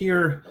right, well,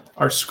 here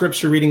our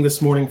scripture reading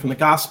this morning from the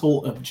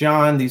Gospel of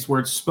John, these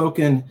words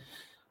spoken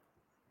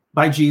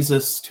by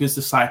Jesus to his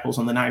disciples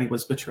on the night he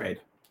was betrayed.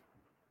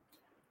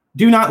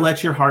 Do not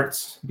let your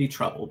hearts be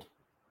troubled.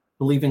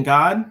 Believe in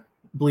God,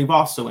 believe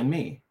also in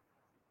me.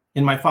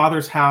 In my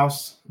Father's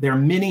house, there are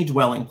many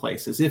dwelling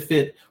places. If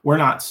it were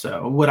not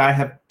so, would I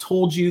have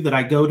told you that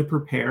I go to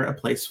prepare a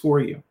place for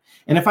you?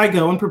 And if I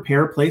go and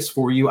prepare a place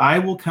for you, I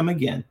will come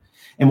again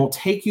and will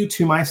take you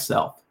to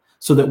myself,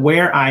 so that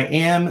where I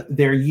am,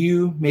 there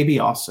you may be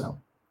also.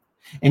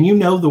 And you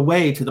know the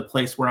way to the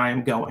place where I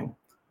am going.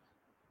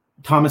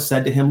 Thomas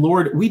said to him,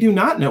 Lord, we do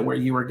not know where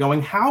you are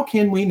going. How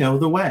can we know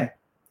the way?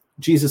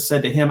 Jesus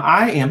said to him,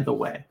 I am the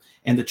way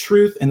and the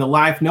truth and the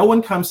life. No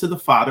one comes to the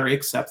Father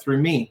except through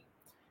me.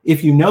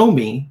 If you know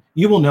me,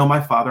 you will know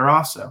my Father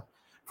also.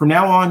 From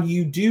now on,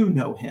 you do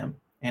know him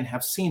and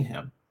have seen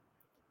him.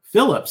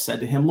 Philip said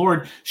to him,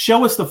 Lord,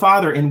 show us the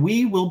Father, and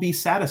we will be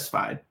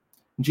satisfied.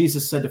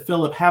 Jesus said to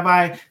Philip, have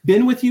I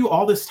been with you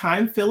all this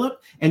time,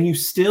 Philip, and you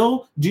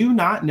still do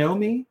not know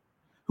me?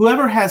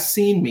 Whoever has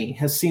seen me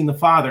has seen the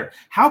Father.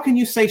 How can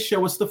you say,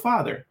 show us the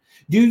Father?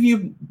 Do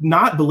you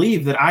not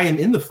believe that I am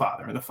in the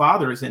Father and the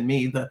Father is in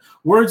me? The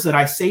words that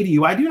I say to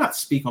you, I do not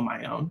speak on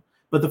my own,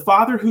 but the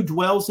Father who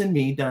dwells in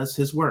me does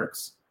his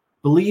works.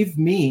 Believe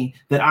me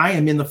that I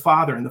am in the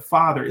Father and the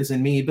Father is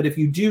in me. But if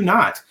you do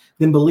not,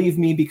 then believe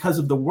me because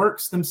of the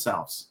works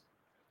themselves.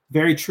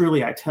 Very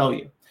truly, I tell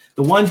you,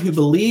 the one who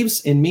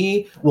believes in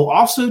me will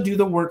also do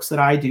the works that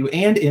I do,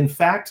 and in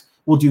fact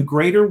will do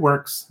greater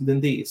works than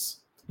these,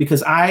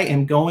 because I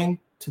am going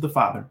to the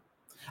Father.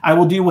 I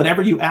will do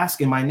whatever you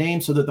ask in my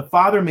name, so that the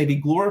Father may be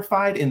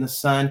glorified in the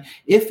Son.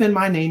 If in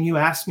my name you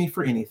ask me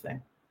for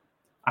anything,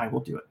 I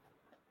will do it.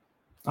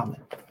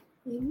 Amen.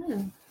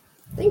 Amen.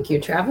 Thank you,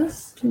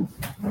 Travis.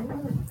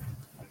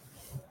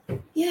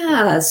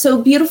 Yeah,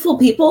 so beautiful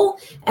people.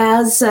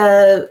 As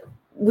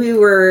we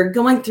were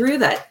going through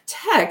that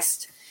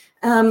text,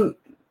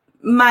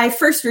 my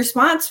first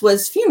response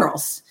was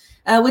funerals,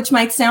 which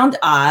might sound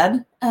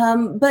odd,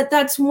 but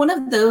that's one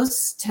of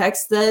those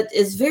texts that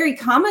is very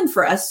common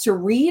for us to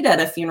read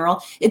at a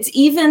funeral. It's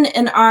even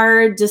in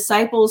our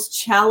Disciples'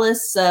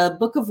 Chalice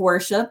book of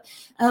worship.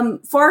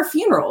 For our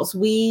funerals,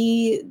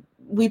 we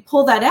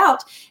pull that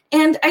out.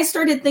 And I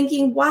started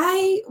thinking,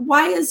 why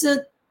is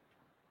it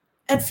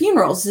at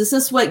funerals? Is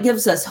this what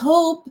gives us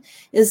hope?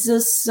 Is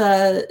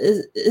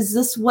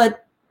this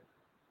what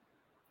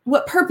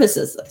purpose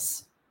is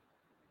this?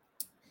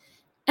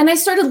 And I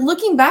started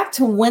looking back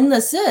to when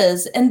this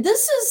is, and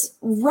this is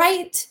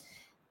right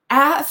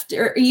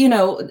after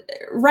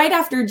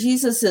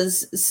Jesus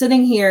is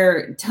sitting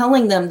here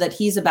telling them that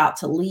he's about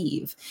to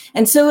leave.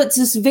 And so it's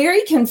this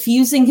very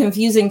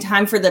confusing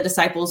time for the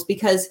disciples,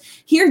 because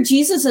here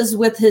Jesus is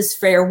with his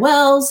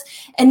farewells,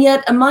 and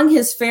yet among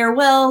his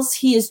farewells,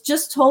 he has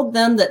just told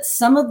them that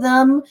some of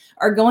them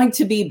are going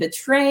to be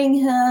betraying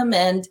him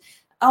and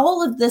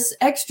all of this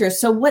extra.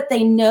 So what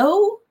they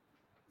know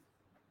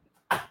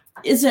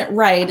isn't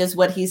right is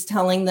what he's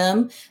telling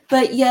them,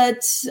 but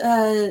yet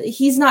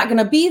he's not going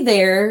to be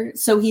there,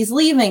 so he's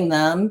leaving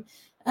them.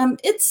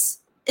 It's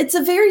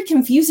a very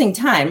confusing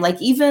time.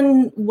 Like,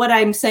 even what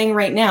I'm saying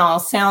right now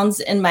sounds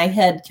in my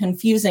head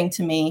confusing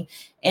to me,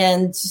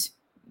 and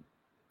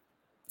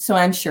so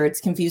I'm sure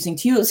it's confusing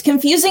to you. It's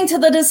confusing to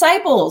the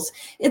disciples.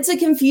 It's a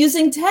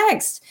confusing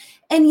text.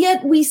 And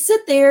yet we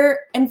sit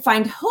there and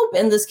find hope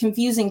in this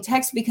confusing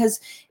text, because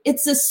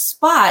it's a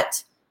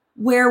spot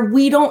where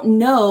we don't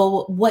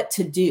know what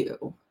to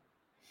do.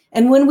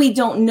 And when we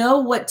don't know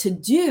what to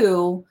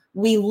do,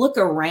 we look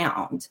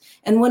around.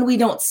 And when we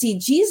don't see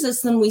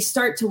Jesus, then we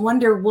start to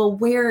wonder, well,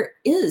 where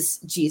is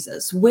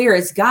Jesus? Where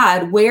is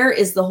God? Where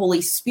is the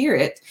Holy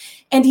Spirit?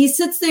 And he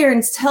sits there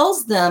and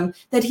tells them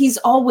that he's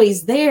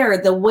always there.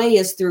 The way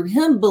is through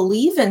him.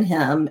 Believe in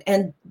him.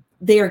 And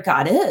there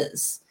God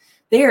is.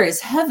 There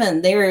is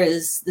heaven. There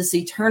is this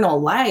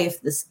eternal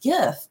life, this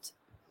gift.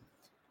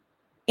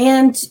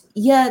 And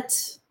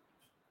yet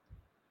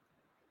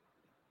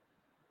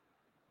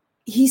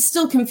he's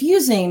still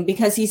confusing,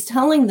 because he's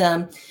telling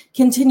them,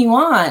 continue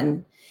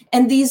on.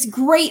 And these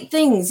great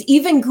things,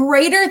 even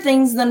greater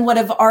things than what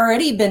have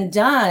already been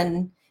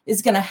done,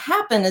 is going to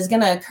happen, is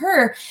going to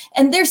occur.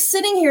 And they're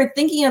sitting here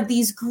thinking of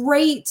these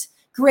great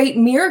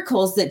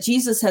miracles that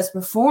Jesus has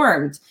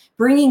performed,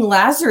 bringing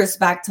Lazarus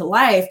back to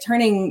life,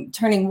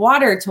 turning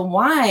water to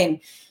wine,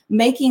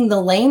 making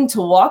the lame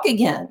to walk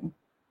again.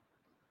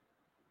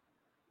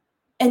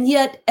 And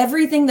yet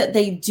everything that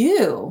they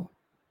do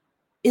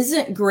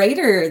isn't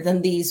greater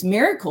than these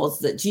miracles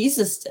that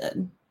Jesus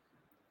did.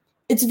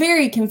 It's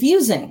very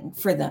confusing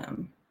for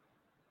them.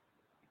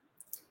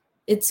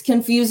 It's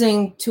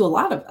confusing to a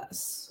lot of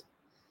us.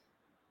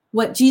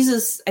 What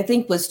Jesus, I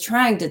think, was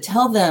trying to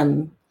tell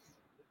them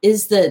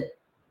is that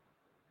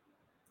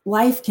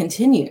life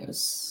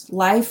continues.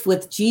 Life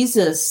with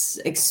Jesus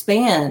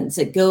expands.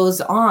 It goes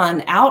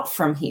on out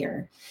from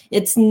here.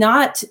 It's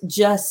not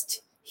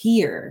just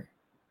here.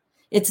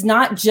 It's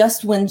not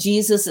just when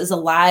Jesus is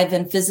alive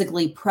and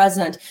physically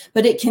present,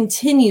 but it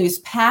continues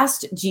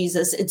past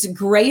Jesus. It's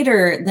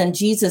greater than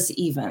Jesus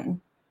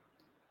even.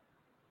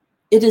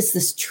 It is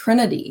this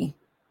Trinity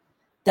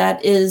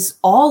that is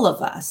all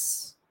of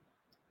us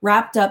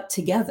wrapped up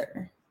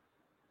together.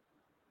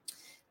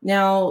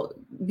 Now,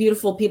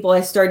 beautiful people, I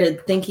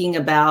started thinking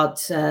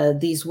about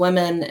these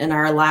women in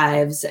our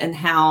lives, and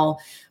how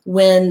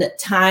when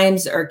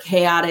times are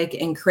chaotic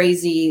and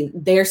crazy,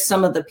 they're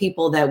some of the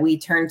people that we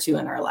turn to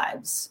in our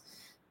lives.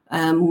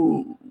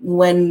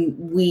 When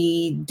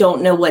we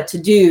don't know what to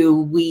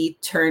do, we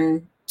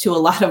turn to a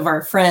lot of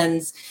our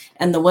friends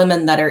and the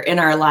women that are in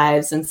our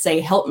lives and say,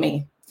 help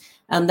me.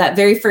 That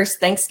very first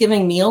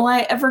Thanksgiving meal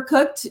I ever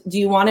cooked, do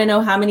you want to know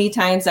how many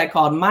times I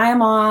called my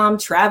mom,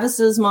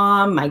 Travis's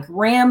mom, my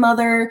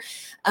grandmother?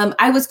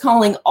 I was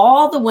calling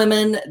all the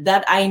women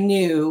that I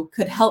knew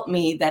could help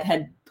me, that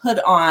had put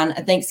on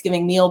a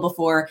Thanksgiving meal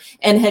before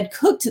and had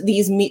cooked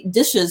these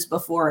dishes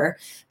before,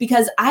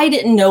 because I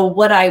didn't know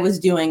what I was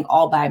doing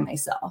all by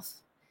myself.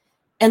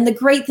 And the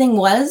great thing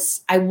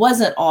was I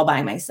wasn't all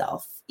by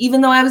myself.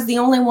 Even though I was the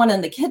only one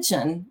in the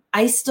kitchen,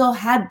 I still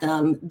had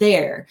them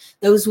there.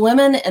 Those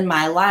women in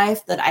my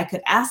life that I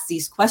could ask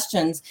these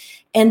questions,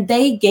 and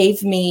they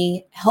gave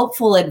me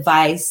helpful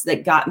advice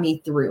that got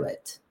me through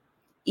it.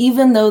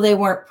 Even though they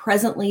weren't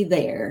presently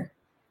there,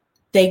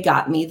 they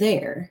got me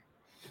there.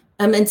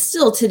 And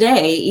still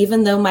today,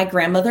 even though my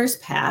grandmother's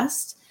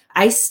passed,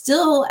 I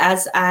still,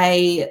 as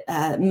I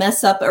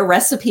mess up a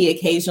recipe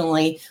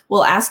occasionally,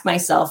 will ask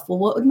myself, well,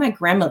 what would my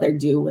grandmother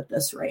do with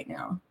this right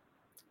now?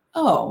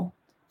 Oh,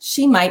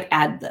 she might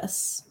add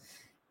this.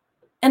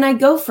 And I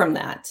go from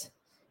that.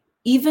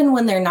 Even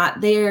when they're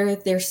not there,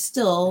 they're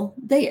still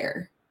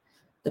there.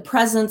 The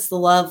presence, the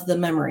love, the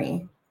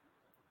memory.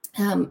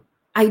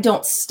 I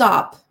don't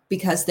stop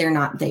because they're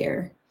not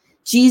there.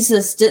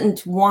 Jesus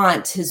didn't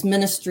want his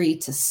ministry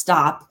to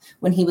stop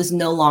when he was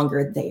no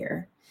longer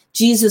there.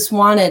 Jesus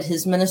wanted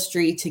his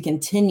ministry to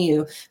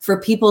continue,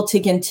 for people to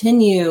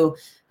continue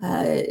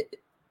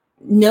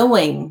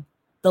knowing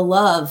the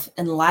love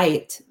and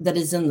light that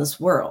is in this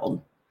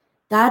world.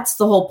 That's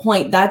the whole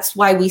point. That's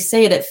why we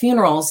say it at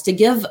funerals, to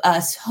give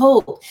us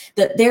hope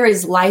that there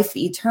is life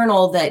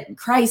eternal, that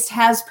Christ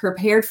has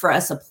prepared for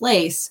us a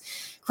place.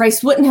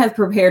 Christ wouldn't have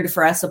prepared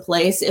for us a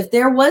place if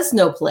there was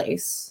no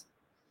place.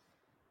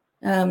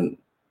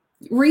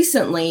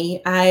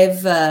 Recently,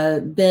 I've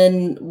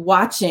been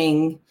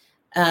watching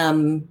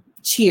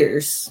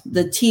Cheers,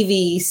 the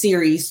TV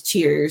series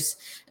Cheers.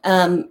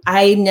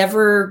 I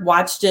never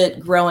watched it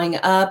growing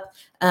up.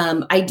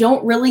 I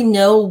don't really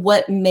know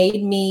what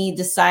made me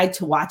decide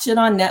to watch it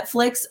on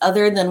Netflix,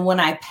 other than when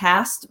I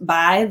passed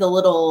by the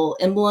little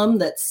emblem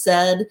that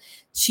said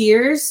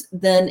Cheers,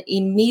 then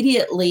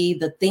immediately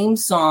the theme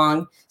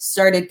song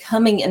started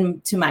coming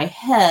into my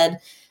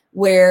head,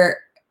 where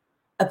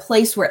a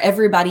place where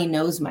everybody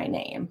knows my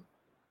name.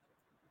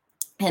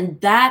 And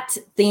that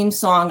theme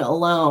song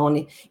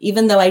alone,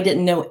 even though I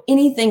didn't know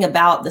anything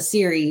about the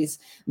series,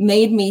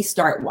 made me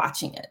start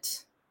watching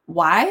it.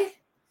 Why?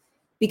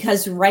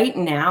 Because right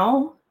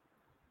now,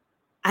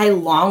 I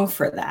long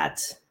for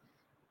that.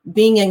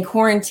 Being in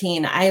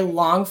quarantine, I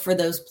long for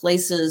those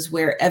places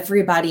where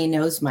everybody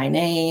knows my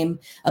name,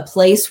 a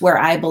place where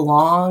I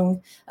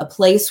belong, a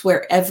place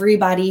where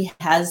everybody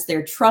has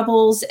their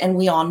troubles, and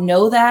we all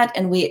know that,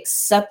 and we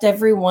accept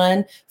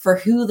everyone for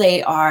who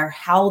they are,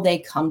 how they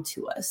come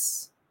to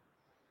us.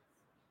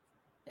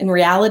 In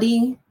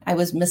reality, I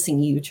was missing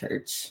you,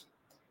 church.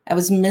 I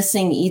was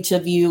missing each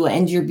of you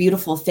and your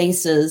beautiful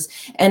faces.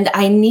 And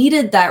I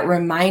needed that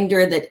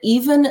reminder that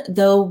even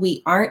though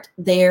we aren't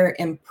there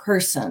in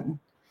person,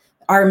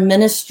 our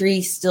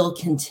ministry still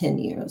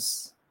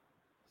continues.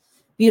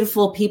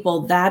 Beautiful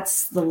people,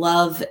 that's the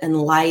love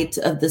and light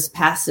of this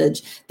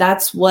passage.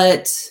 That's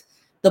what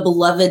the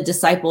beloved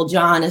disciple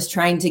John is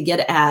trying to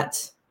get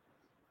at.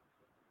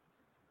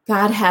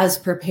 God has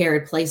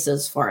prepared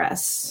places for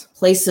us,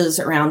 places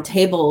around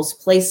tables,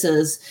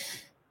 places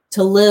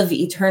to live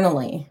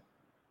eternally,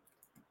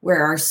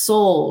 where our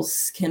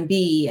souls can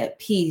be at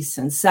peace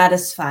and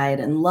satisfied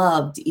and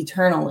loved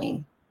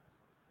eternally.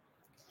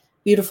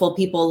 Beautiful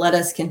people, let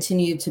us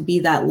continue to be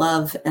that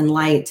love and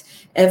light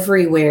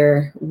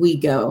everywhere we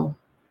go.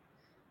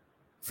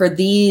 For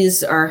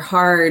these are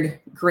hard,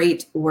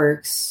 great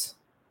works,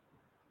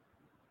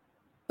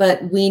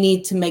 but we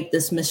need to make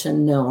this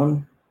mission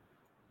known.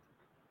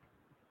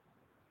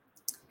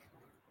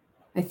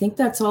 I think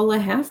that's all I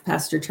have,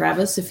 Pastor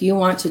Travis. If you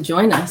want to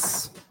join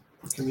us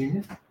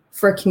Communion.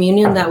 for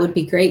communion, that would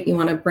be great. You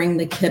want to bring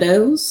the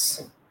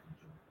kiddos?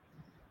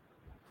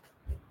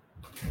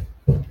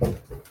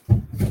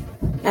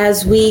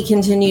 As we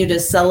continue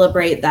to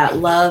celebrate that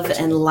love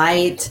and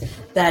light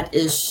that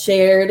is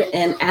shared,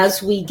 and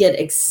as we get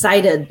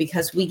excited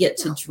because we get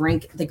to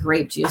drink the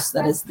grape juice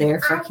that is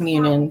there for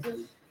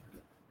communion,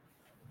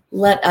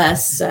 let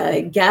us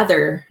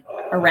gather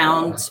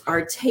around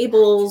our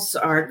tables,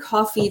 our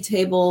coffee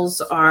tables,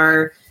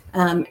 our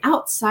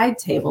outside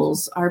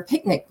tables, our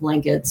picnic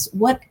blankets,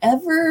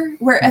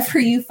 wherever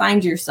you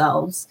find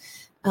yourselves,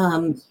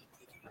 and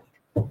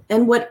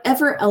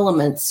whatever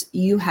elements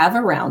you have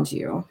around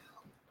you.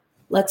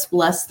 Let's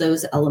bless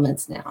those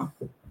elements now.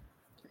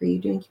 Are you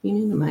doing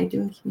communion? Am I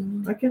doing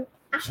communion? Okay.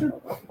 Sure.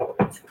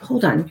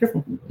 Hold on.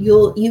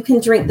 You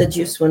can drink the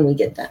juice when we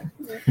get done.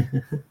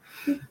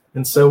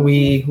 And so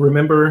we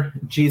remember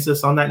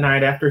Jesus on that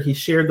night after he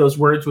shared those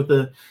words with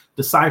the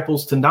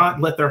disciples to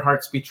not let their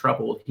hearts be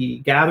troubled. He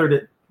gathered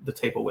at the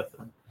table with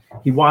them.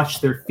 He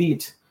washed their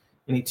feet,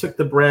 and he took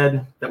the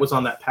bread that was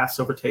on that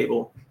Passover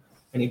table,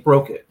 and he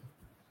broke it.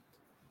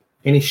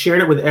 And he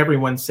shared it with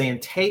everyone, saying,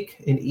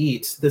 "Take and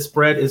eat. This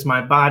bread is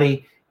my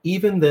body.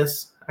 Even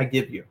this I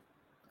give you."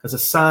 As a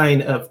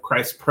sign of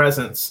Christ's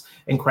presence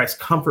and Christ's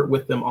comfort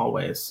with them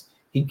always,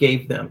 he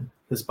gave them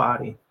his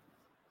body.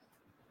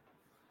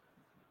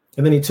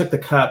 And then he took the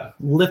cup,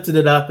 lifted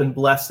it up and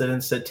blessed it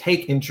and said,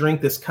 "Take and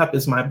drink. This cup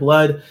is my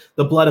blood,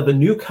 the blood of a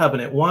new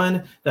covenant,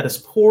 one that is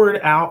poured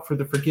out for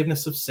the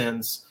forgiveness of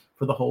sins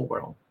for the whole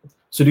world.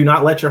 So do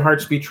not let your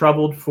hearts be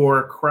troubled,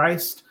 for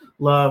Christ's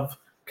love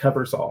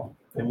covers all."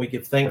 And we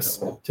give thanks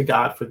to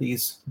God for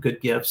these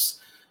good gifts.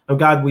 Oh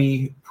God,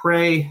 we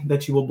pray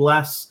that you will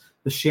bless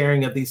the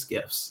sharing of these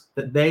gifts,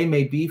 that they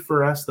may be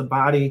for us the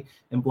body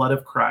and blood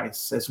of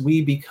Christ as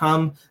we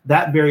become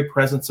that very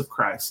presence of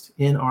Christ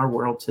in our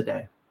world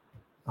today.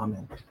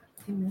 Amen.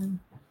 Amen.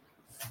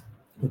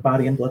 The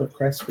body and blood of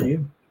Christ for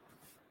you.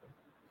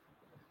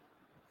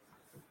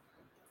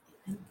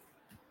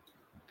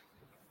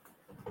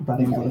 The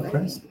body and blood of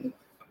Christ.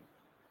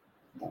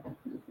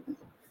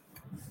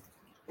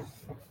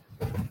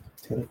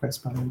 Taylor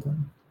Christ, body and blood.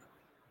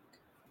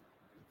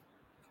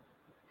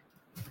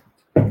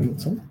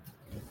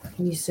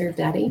 Can you serve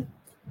Daddy?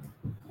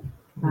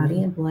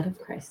 Body and blood of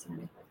Christ,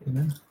 Daddy.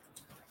 Amen.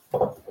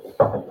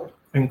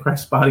 And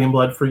Christ's body and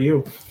blood for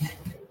you.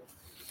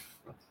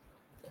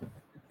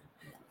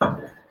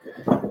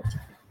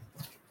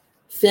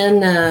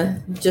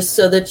 Finn, just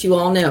so that you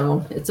all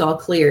know, it's all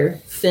clear.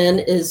 Finn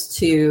is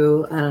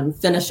to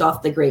finish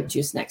off the grape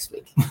juice next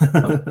week.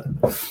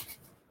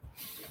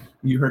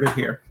 You heard it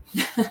here.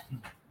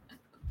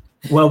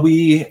 Well,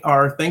 we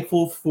are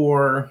thankful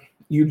for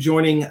you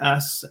joining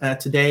us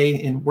today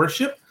in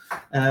worship.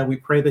 We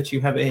pray that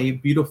you have a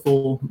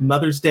beautiful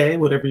Mother's Day,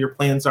 whatever your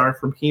plans are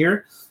from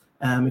here.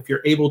 If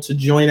you're able to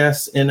join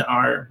us in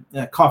our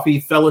Coffee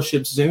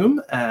Fellowship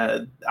Zoom,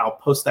 I'll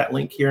post that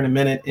link here in a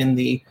minute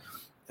in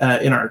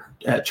our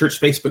church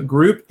Facebook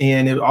group,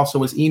 and it also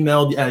was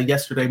emailed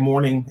yesterday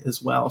morning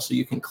as well. So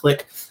you can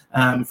click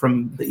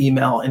from the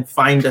email and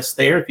find us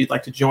there if you'd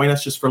like to join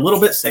us just for a little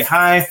bit, say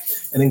hi,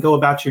 and then go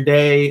about your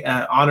day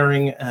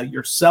honoring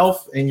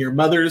yourself and your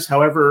mothers,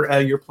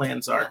 however your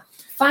plans are.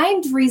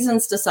 Find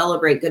reasons to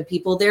celebrate, good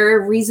people. There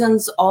are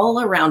reasons all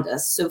around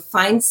us. So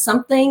find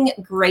something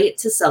great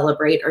to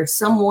celebrate, or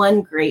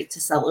someone great to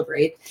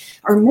celebrate,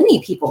 or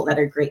many people that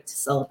are great to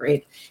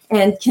celebrate,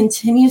 and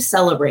continue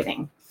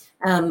celebrating.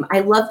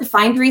 I love to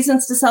find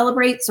reasons to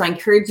celebrate, so I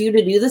encourage you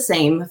to do the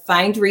same.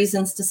 Find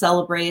reasons to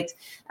celebrate,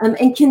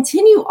 and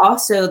continue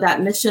also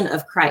that mission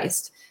of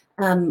Christ.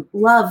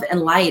 Love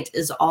and light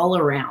is all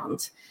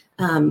around.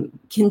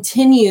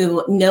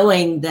 Continue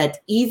knowing that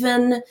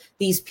even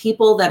these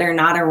people that are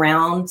not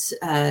around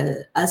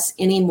us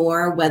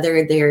anymore,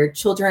 whether they're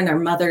children or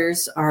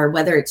mothers, or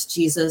whether it's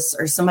Jesus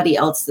or somebody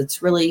else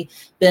that's really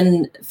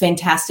been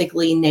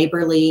fantastically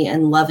neighborly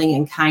and loving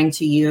and kind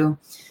to you,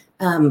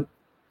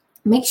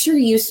 make sure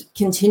you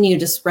continue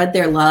to spread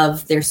their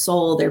love, their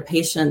soul, their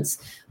patience,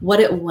 what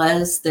it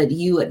was that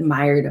you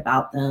admired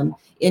about them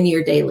in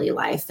your daily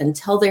life, and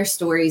tell their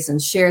stories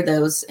and share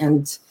those.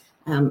 And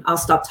I'll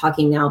stop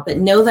talking now, but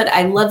know that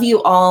I love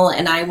you all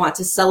and I want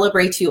to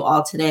celebrate you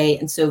all today.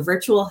 And so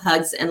virtual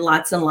hugs and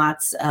lots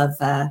of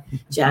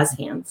jazz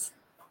hands.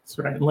 That's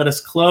right. And let us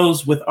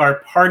close with our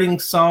parting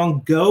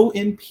song, Go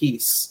in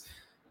Peace.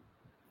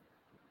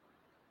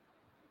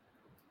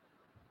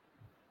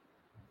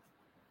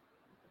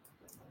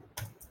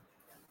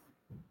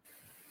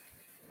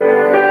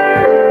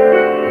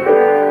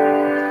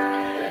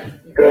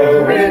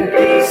 Go in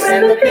peace,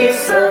 and the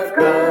peace of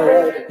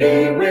God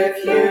be with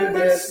you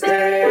this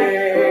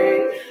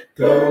day.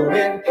 Go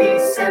in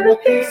peace, and the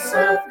peace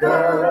of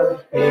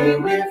God be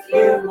with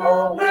you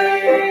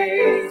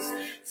always.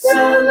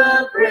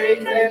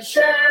 Celebrate and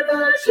share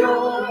the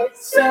joy.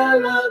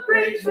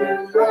 Celebrate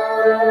new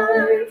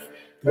life.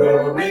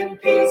 Go in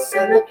peace,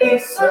 and the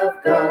peace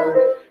of God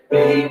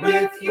be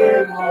with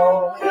you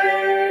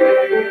always.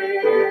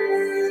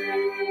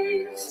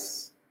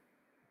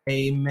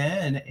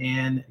 Amen.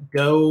 And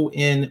go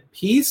in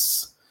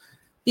peace.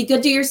 Be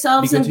good to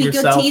yourselves and be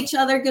good to each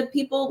other, good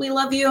people. We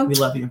love you. We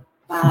love you.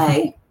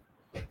 Bye.